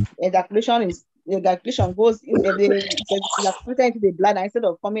ejaculation goes into the bladder instead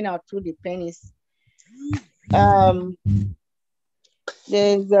of coming out through the penis.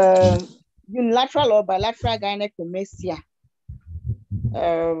 There's unilateral or bilateral gynecomastia.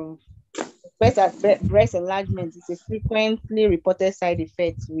 Breast enlargement is a frequently reported side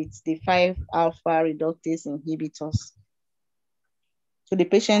effect with the 5-alpha reductase inhibitors. So the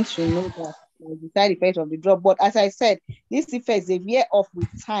patient should know that the side effect of the drug. But as I said, these effects, they wear off with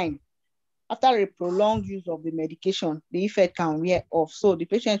time. After a prolonged use of the medication, the effect can wear off. So the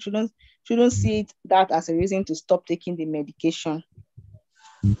patient shouldn't see that as a reason to stop taking the medication.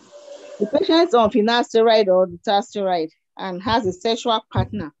 The patient on finasteride or dutasteride and has a sexual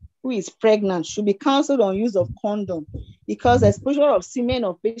partner who is pregnant should be counseled on use of condom, because exposure of semen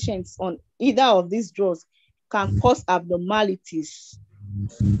of patients on either of these drugs can cause abnormalities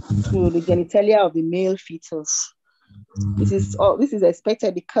to the genitalia of the male fetus. This is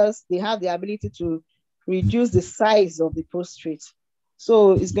expected because they have the ability to reduce the size of the prostate.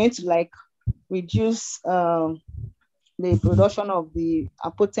 So it's going to like reduce the production of the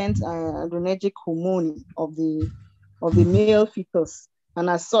potent adrenergic hormone of the male fetus, and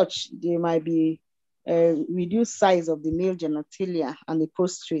as such, there might be a reduced size of the male genitalia and the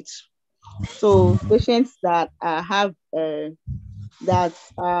prostate. So patients that have their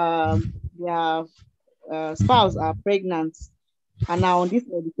spouse are pregnant and are on this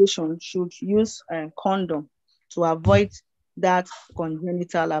medication should use a condom to avoid that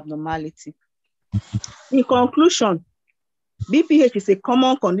congenital abnormality. In conclusion, BPH is a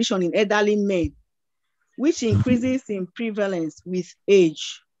common condition in elderly men, which increases in prevalence with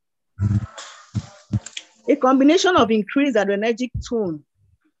age. A combination of increased adrenergic tone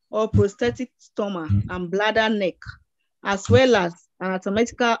or prostatic stoma and bladder neck, as well as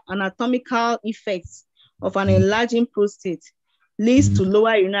anatomical effects of an enlarging prostate, leads to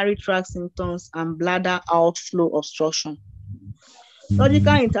lower urinary tract symptoms and bladder outflow obstruction.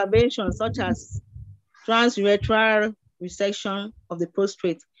 Surgical interventions such as transurethral resection of the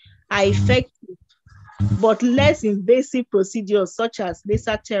prostate are effective, but less invasive procedures such as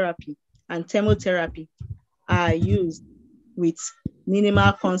laser therapy and chemotherapy are used with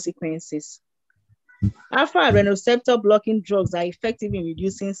minimal consequences. Alpha adrenoceptor blocking drugs are effective in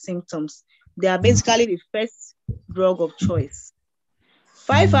reducing symptoms. They are basically the first drug of choice.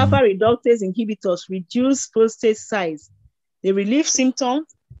 5-alpha reductase inhibitors reduce prostate size. They relieve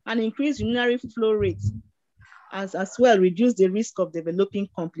symptoms and increase urinary flow rates, as well reduce the risk of developing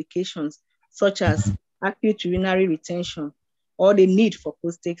complications such as acute urinary retention or the need for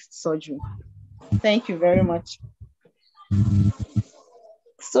prostate surgery. Thank you very much.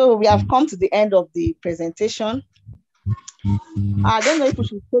 So we have come to the end of the presentation. I don't know if we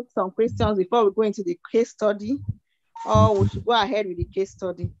should take some questions before we go into the case study, or we should go ahead with the case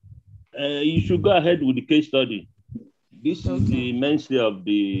study. You should go ahead with the case study. This is the mainstay of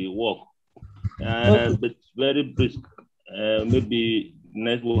the work, but very brisk. Maybe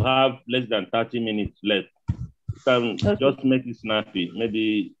next we'll have less than 30 minutes left. Just make it snappy,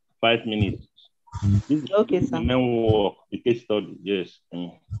 maybe 5 minutes. This is the main work, the case study, yes.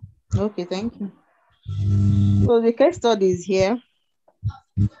 Okay, thank you. So the case study is here.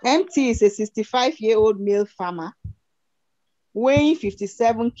 MT is a 65-year-old male farmer weighing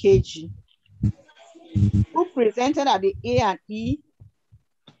 57 kg who presented at the A&E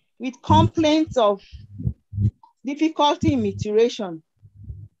with complaints of difficulty in maturation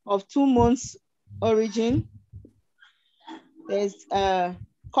of 2 months origin. There's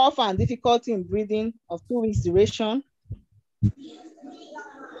cough and difficulty in breathing of 2 weeks duration.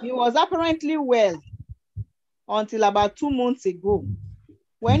 He was apparently well until about 2 months ago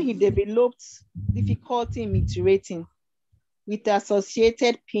when he developed difficulty in maturating with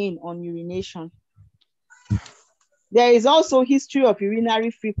associated pain on urination. There is also history of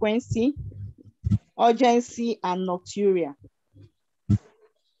urinary frequency, urgency, and nocturia.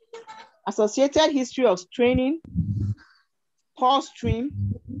 Associated history of straining, poor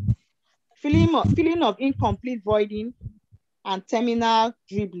stream, feeling of incomplete voiding, and terminal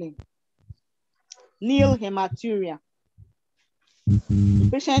dribbling. Nil hematuria. The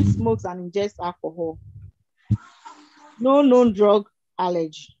patient smokes and ingests alcohol. No known drug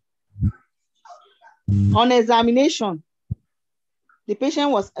allergy. On examination, the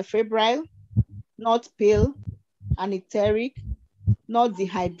patient was febrile, not pale, anetheric, not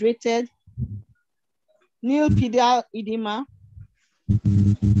dehydrated, nil pedal edema.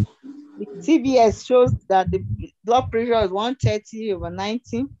 The TVS shows that the blood pressure is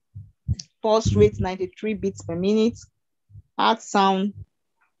 130/90, pulse rate 93 beats per minute, heart sound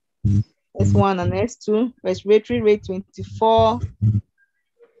S1 and S2, respiratory rate 24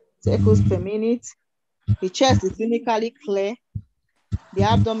 cycles per minute. The chest is clinically clear. The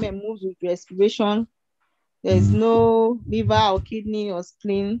abdomen moves with respiration. There is no liver or kidney or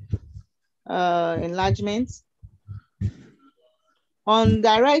spleen enlargement. On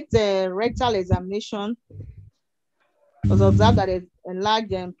direct rectal examination, it was observed that there's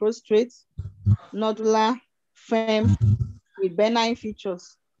enlarged prostate, nodular, firm, with benign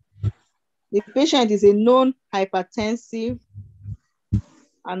features. The patient is a known hypertensive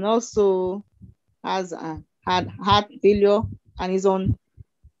and also has had heart failure and is on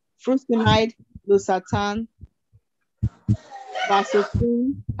furosemide, losartan,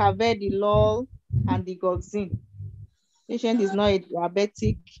 vasopressin, carvedilol, and digoxin. Patient is not a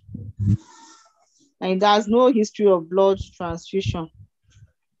diabetic, and it has no history of blood transfusion.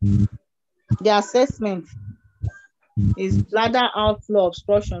 The assessment is bladder outflow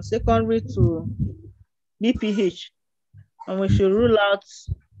obstruction secondary to BPH, and we should rule out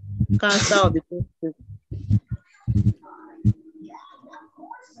cancer of the prostate.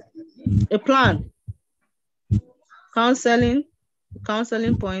 A plan: counseling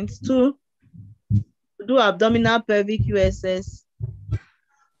points. 2, do abdominal pelvic USS,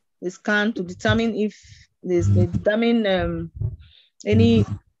 the scan to determine if there's any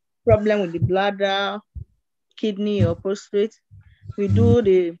problem with the bladder, kidney, or prostate. We do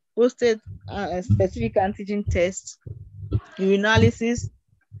the prostate specific antigen test, urinalysis,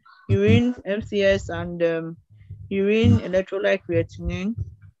 urine MCS, and urine electrolyte creatinine.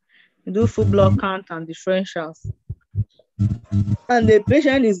 We do full blood count and differentials. And the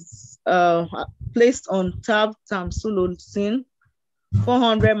patient is placed on tab tamsulosin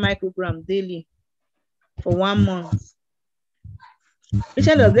 400 microgram daily for 1 month.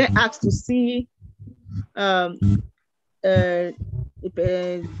 Patient was then asked to see a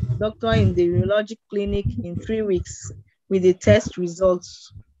doctor in the urologic clinic in 3 weeks with the test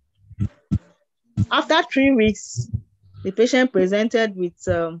results. After 3 weeks, the patient presented with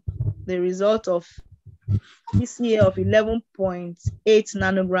the result of PCA of 11.8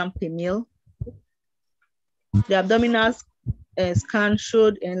 nanogram per ml. The abdominal scan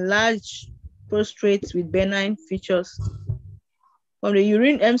showed enlarged prostate with benign features. From the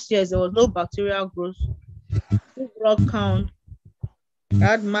urine MCS, there was no bacterial growth. Full blood count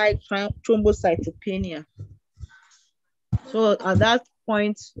had mild thrombocytopenia. So at that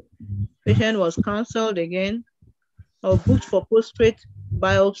point, patient was counseled again or booked for prostate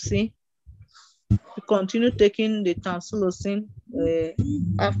biopsy to continue taking the tamsulosin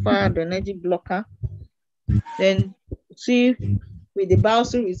alpha-adrenergic blocker. Then see with the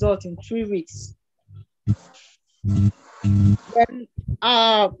biopsy result in 3 weeks. Then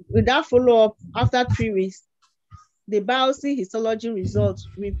with that follow-up after 3 weeks, the biopsy histology results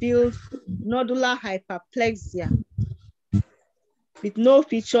revealed nodular hyperplasia with no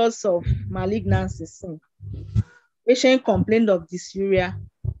features of malignancy seen. Patient complained of dysuria,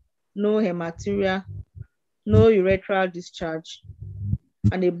 no hematuria, no urethral discharge,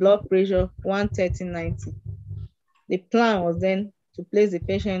 and a blood pressure 130/90. The plan was then to place the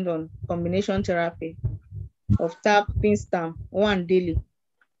patient on combination therapy of tab pinstam 1 daily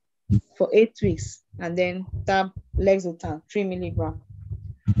for 8 weeks, and then tab lexotan 3 milligram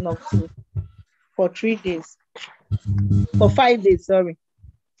nocturne for 5 days, sorry.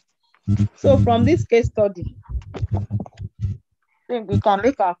 So from this case study, we can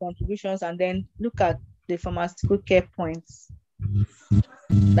make our contributions and then look at the pharmaceutical care points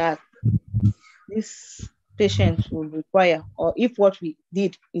that this patient will require, or if what we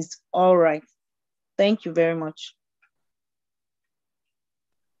did is all right. Thank you very much.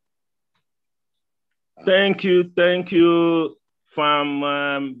 Thank you,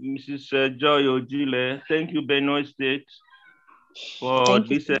 Pharm.Mrs. Joy Ojile. Thank you, Benue State, for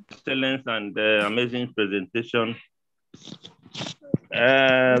this excellent and amazing presentation.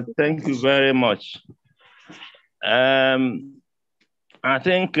 Thank you very much. I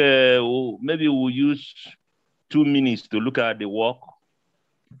think maybe we'll use 2 minutes to look at the work.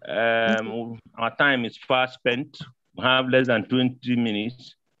 Our time is fast spent. We have less than 20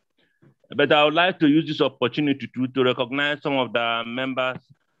 minutes. But I would like to use this opportunity to recognize some of the members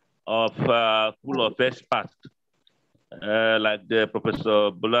of Pool of Experts, like the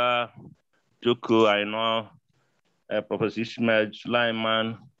Professor Bula Joko, I know, Professor Ishmael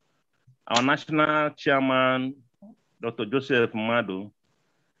Sulaiman, our National Chairman, Dr. Joseph Mado,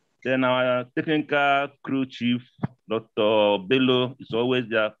 then our Technical Crew Chief, Dr. Bello, is always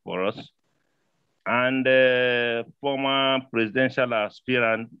there for us, and former presidential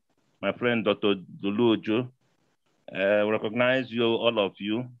aspirant, my friend, Dr. Duluojo. We recognize you, all of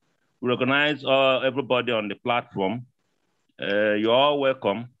you. We recognize everybody on the platform. You're all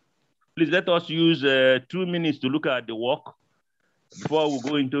welcome. Please let us use 2 minutes to look at the work before we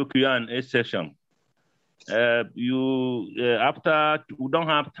go into Q&A session. After we don't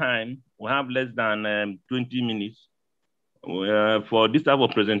have time, we have less than 20 minutes. For this type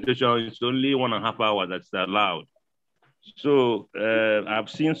of presentation, it's only 1.5 hours that's allowed. So I've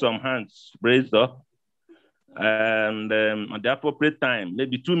seen some hands raised up, and at the appropriate time,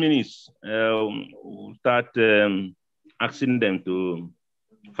 maybe 2 minutes, we'll start asking them to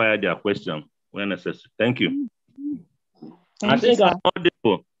fire their question when necessary. Thank you. Thank you, I'm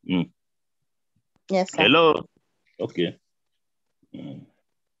audible. Yes, sir. Hello. Okay.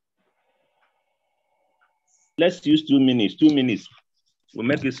 let's use 2 minutes. 2 minutes. We'll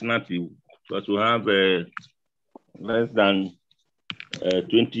make it snappy because we have less than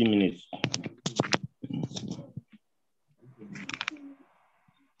 20 minutes.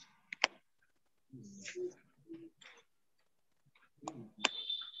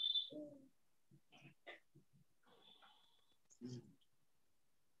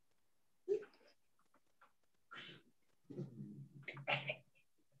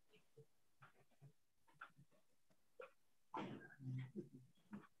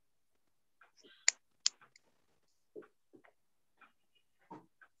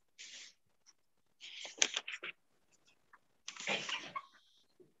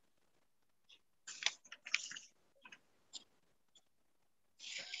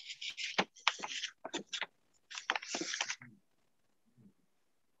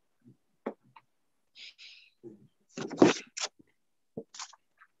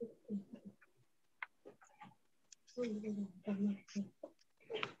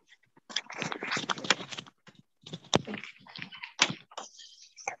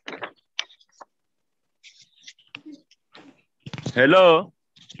 Hello.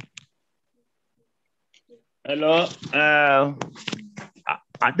 Hello.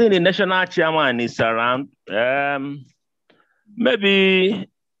 I think the national chairman is around. Maybe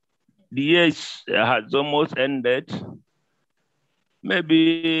the year has almost ended.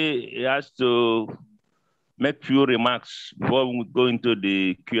 Maybe he has to make few remarks before we go into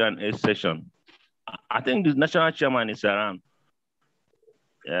the Q&A session. I think the national chairman is around.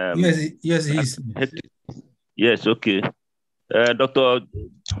 Yes, he is. Yes, okay. Dr.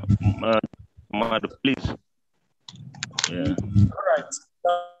 Please. Yeah.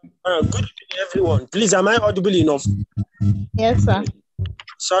 All right. Good evening, everyone. Please, am I audible enough? Yes, sir.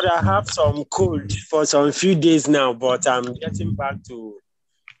 Sorry, I have some cold for some few days now, but I'm getting back to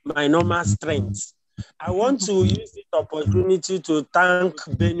my normal strength. I want to use this opportunity to thank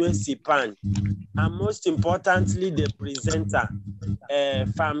Benue CPAN, and most importantly, the presenter,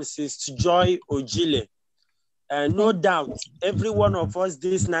 Pharmacist Joy Ojile. No doubt, every one of us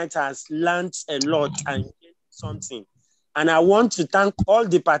this night has learned a lot and something. And I want to thank all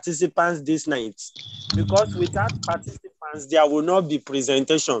the participants this night, because without participants, there will not be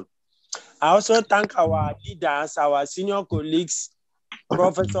presentation. I also thank our leaders, our senior colleagues,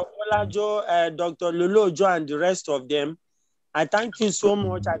 Professor Olajo, Dr. Lolojo, and the rest of them. I thank you so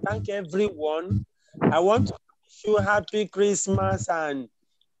much. I thank everyone. I want to wish you happy Christmas and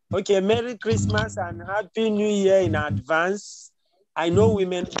Merry Christmas and Happy New Year in advance. I know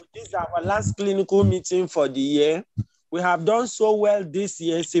this is our last clinical meeting for the year. We have done so well this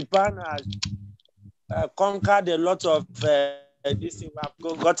year. CPAN has conquered a lot of this. We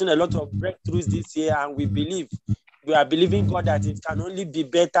have gotten a lot of breakthroughs this year, and we are believing God that it can only be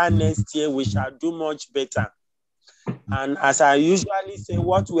better next year. We shall do much better. And as I usually say,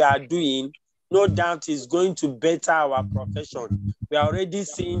 what we are doing, no doubt, is going to better our profession. We are already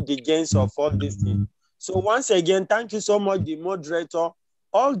seeing the gains of all these things. So once again, thank you so much, the moderator,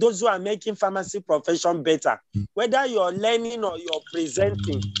 all those who are making pharmacy profession better. Whether you're learning or you're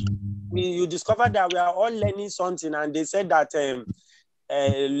presenting, you discover that we are all learning something, and they said that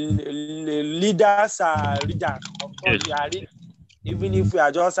leaders are readers. Of course, we are reading, even if we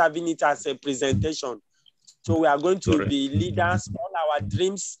are just having it as a presentation. So we are going to be leaders. All our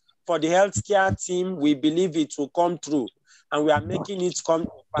dreams for the healthcare team, we believe it will come true, and we are making it come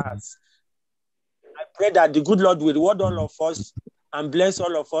to pass. I pray that the good Lord will reward all of us and bless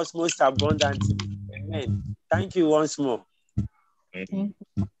all of us most abundantly. Amen. Thank you once more. Okay.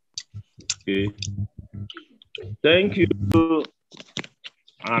 Thank you,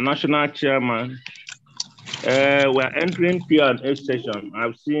 our national chairman. We're entering Q&A session.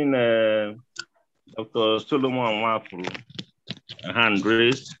 I've seen Dr. Solomon Wafuru, a hand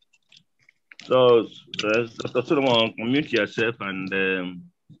raised. So, Dr. Solomon, unmute yourself and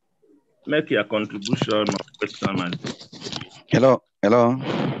make your contribution or question. Hello.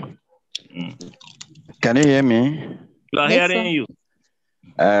 Can you hear me? We are hearing you.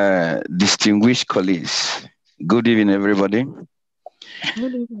 Distinguished colleagues, good evening, everybody.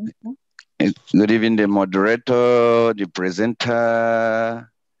 Good evening, sir. Good evening, the moderator, the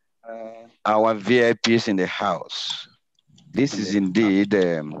presenter, our VIPs in the house. This is indeed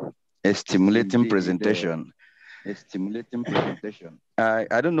a stimulating presentation.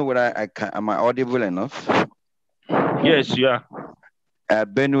 I don't know whether am I audible enough? Yes, you are.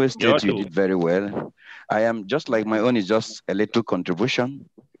 Benue State, you did very well. I am just like my own is just a little contribution,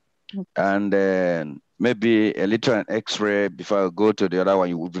 and maybe a little X-ray before I go to the other one.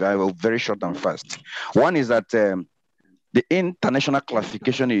 You will be very short and fast. One is that the international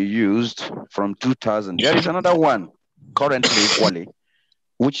classification he used from 2000. There is another one currently equally,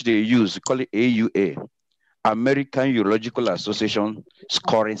 which they use, call it AUA, American Urological Association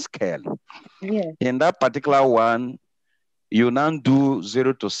Scoring Scale. Yeah. In that particular one, you now do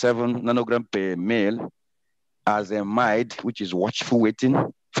 0 to 7 nanogram per ml as a mild, which is watchful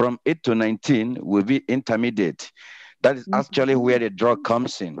waiting. From 8 to 19 will be intermediate. That is actually where the drug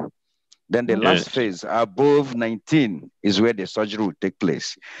comes in. Then the last phase, above 19, is where the surgery will take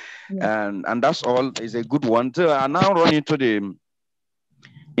place. And that's all. Is a good one. So I now run into the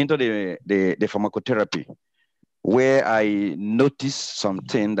pharmacotherapy, where I noticed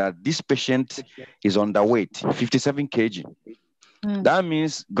something that this patient is underweight, 57 kg. That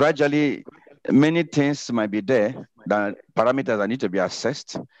means gradually many things might be there, that parameters that need to be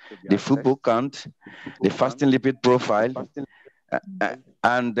assessed, the FUBO count, the fasting lipid profile,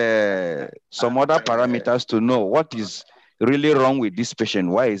 and some other parameters to know what is really wrong with this patient.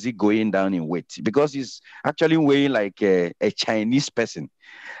 Why is he going down in weight? Because he's actually weighing like a Chinese person.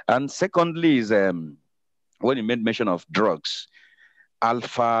 And secondly is when you made mention of drugs,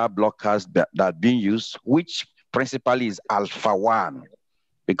 alpha blockers that are being used, which principally is alpha 1,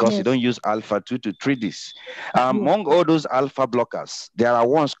 because you don't use alpha 2 to treat this. Among all those alpha blockers, there are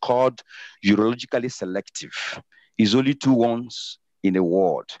ones called urologically selective. It's only 2 ones in the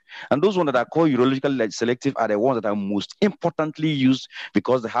world. And those ones that are called urologically selective are the ones that are most importantly used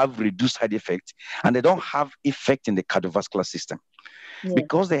because they have reduced side effects and they don't have effect in the cardiovascular system.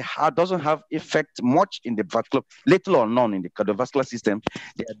 Because they doesn't have effect much in the vascular, little or none in the cardiovascular system,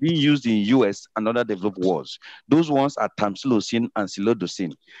 they are being used in US and other developed worlds. Those ones are tamsulosin and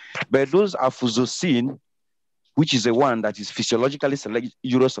silodosin. But those are fuzosin, which is the one that is physiologically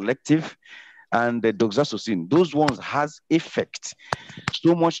uroselective, and the doxazosin. Those ones has effect,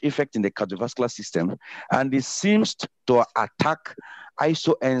 so much effect in the cardiovascular system, and it seems to attack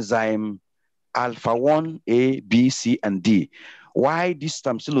isoenzyme alpha 1, A, B, C, and D. Why this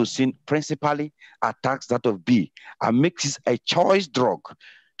tamsulosin principally attacks that of B and makes it a choice drug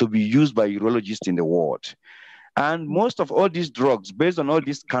to be used by urologists in the world. And most of all these drugs, based on all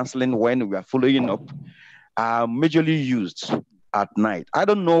this counseling when we are following up, are majorly used at night. I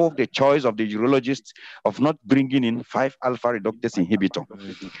don't know the choice of the urologist of not bringing in 5-alpha reductase inhibitor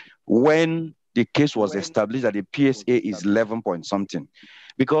when the case was established that the PSA is 11 point something.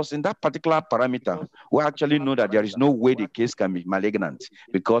 Because in that particular parameter, we actually know that there is no way the case can be malignant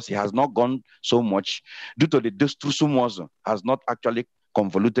because he has not gone so much due to the distrusum has not actually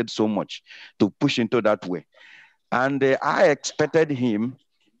convoluted so much to push into that way. And I expected him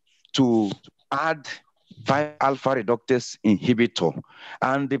to add 5-alpha reductase inhibitor.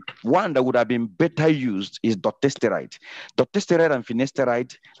 And the one that would have been better used is dotasteride. Dotasteride and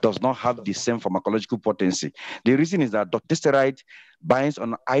finasteride does not have the same pharmacological potency. The reason is that dotasteride binds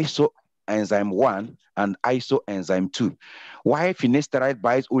on isoenzyme 1 and isoenzyme 2, while finasteride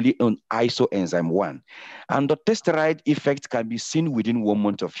binds only on isoenzyme 1. And dotasteride effect can be seen within 1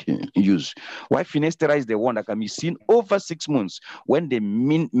 month of use, while finasteride is the one that can be seen over 6 months when the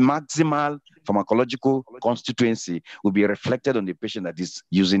maximal pharmacological constituency will be reflected on the patient that is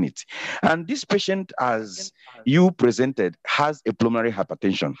using it. And this patient, as you presented, has a pulmonary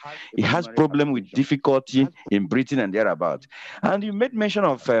hypertension. He has problem with difficulty in breathing and thereabout. And you made mention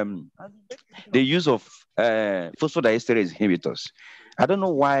of the use of phosphodiesterase inhibitors. I don't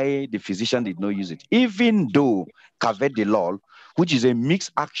know why the physician did not use it, even though carvedilol, which is a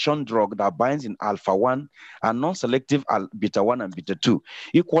mixed action drug that binds in alpha 1 and non-selective beta 1 and beta 2,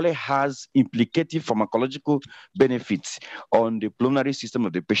 equally has implicative pharmacological benefits on the pulmonary system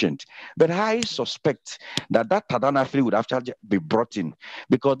of the patient. But I suspect that tadalafil would have to be brought in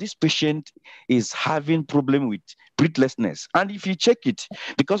because this patient is having problem with breathlessness. And if you check it,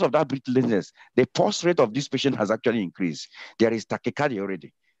 because of that breathlessness, the pulse rate of this patient has actually increased. There is tachycardia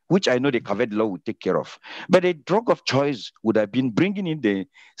already, which I know the carvedilol would take care of. But a drug of choice would have been bringing in the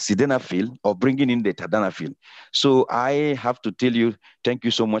sildenafil or bringing in the tadalafil. So I have to tell you, thank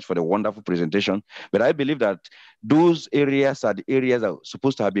you so much for the wonderful presentation. But I believe that those areas are the areas that are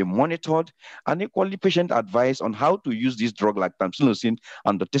supposed to have been monitored, and equally patient advice on how to use this drug like tamsulosin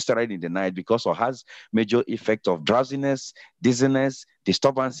and dotasteride in the night, because it has major effect of drowsiness, dizziness,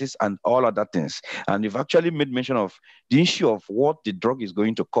 disturbances, and all other things. And you've actually made mention of the issue of what the drug is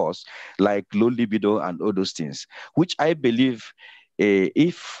going to cause, like low libido and all those things, which I believe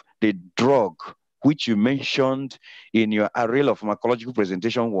if the drug which you mentioned in your array of pharmacological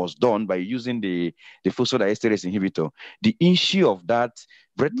presentation was done by using the phosphodiesterase inhibitor, the issue of that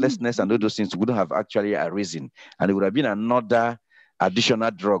breathlessness and all those things would have actually arisen, and it would have been another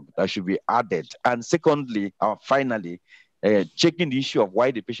additional drug that should be added. And secondly, finally, checking the issue of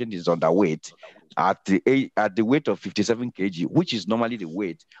why the patient is underweight at the weight of 57 kg, which is normally the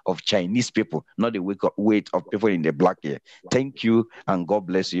weight of Chinese people, not the weight of people in the black hair. Thank you, and God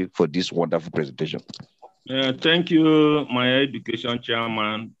bless you for this wonderful presentation. Thank you, my education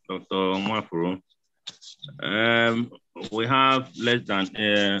chairman, Dr. Mafuro. We have less than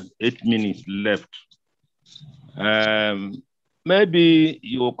 8 minutes left. Maybe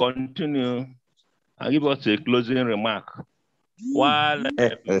you will continue and give us a closing remark. While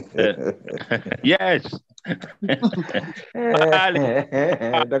yes,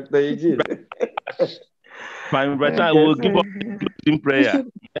 Dr. Eugene, Pharmacist will give us a closing prayer.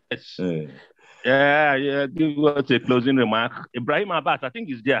 Yes, yeah, give us a closing remark. Ibrahim Abbas, I think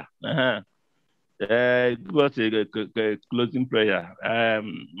he's there. Give us a closing prayer.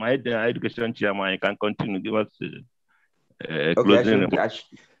 My education chairman, you can continue. Give us a closing remark.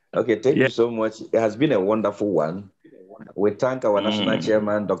 Okay, thank you so much. It has been a wonderful one. We thank our national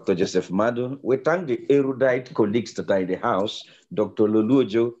chairman, Dr. Joseph Madu. We thank the erudite colleagues that are in the house, Dr.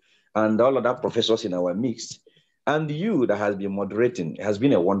 Luluojo, and all other professors in our mix. And you that has been moderating. It has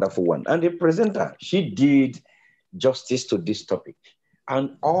been a wonderful one. And the presenter, she did justice to this topic.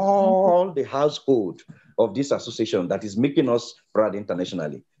 And all the household of this association that is making us proud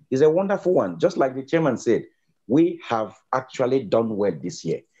internationally is a wonderful one. Just like the chairman said, we have actually done well this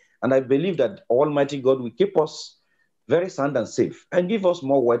year. And I believe that Almighty God will keep us very sound and safe and give us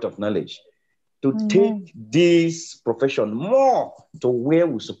more wealth of knowledge to take this profession more to where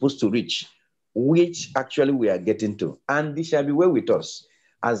we're supposed to reach, which actually we are getting to. And this shall be well with us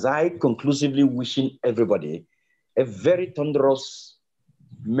as I conclusively wishing everybody a very thunderous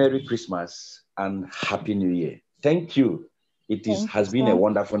Merry Christmas and Happy New Year. Thank you. It has been a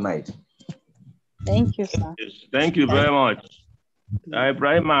wonderful night. Thank you, sir. Thank you very much.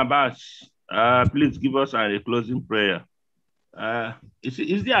 Ibrahim Abbas, please give us a closing prayer.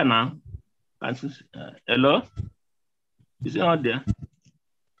 Is there now? Hello? Is it not there?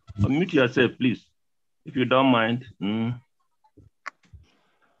 Unmute yourself, please, if you don't mind.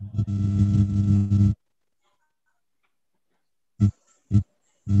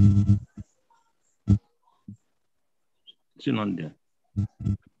 Is it not there?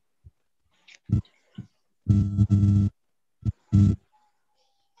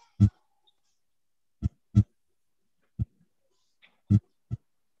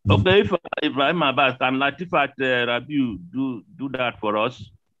 Okay, if Ibrahim Abbas, can Latifat Rabiu do that for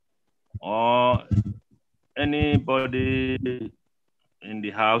us? Or anybody in the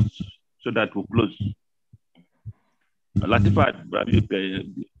house so that we'll close? Latifat Rabiu,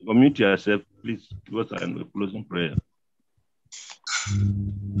 unmute yourself, please give us a closing prayer.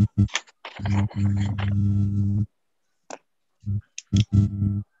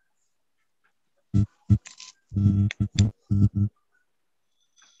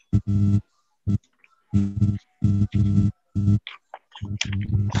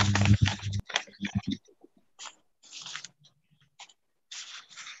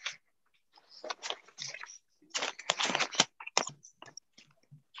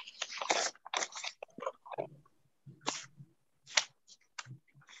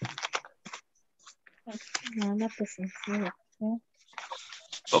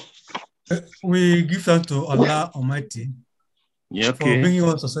 We give thanks to Allah Almighty for bringing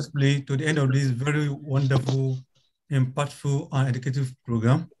us successfully to the end of this very wonderful, impactful, and educative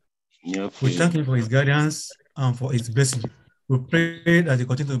program. We thank Him for His guidance and for His blessing. We pray that He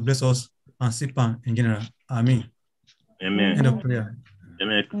continue to bless us and CPAN in general. Amen. Amen. End of prayer.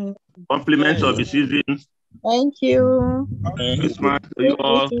 Amen. Compliments of the season. Thank you. Christmas to you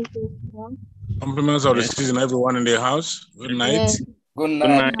all. Compliments of the season, everyone in the house. Good night. Yes. Good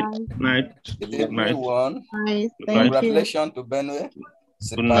night. Good night. Good night. Everyone. Nice. Congratulations to Benue.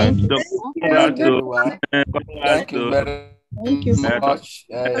 Good night. Thank you, everyone. Thank you very much.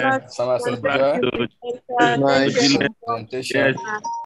 Pharmacist Joy. Good night. Presentation.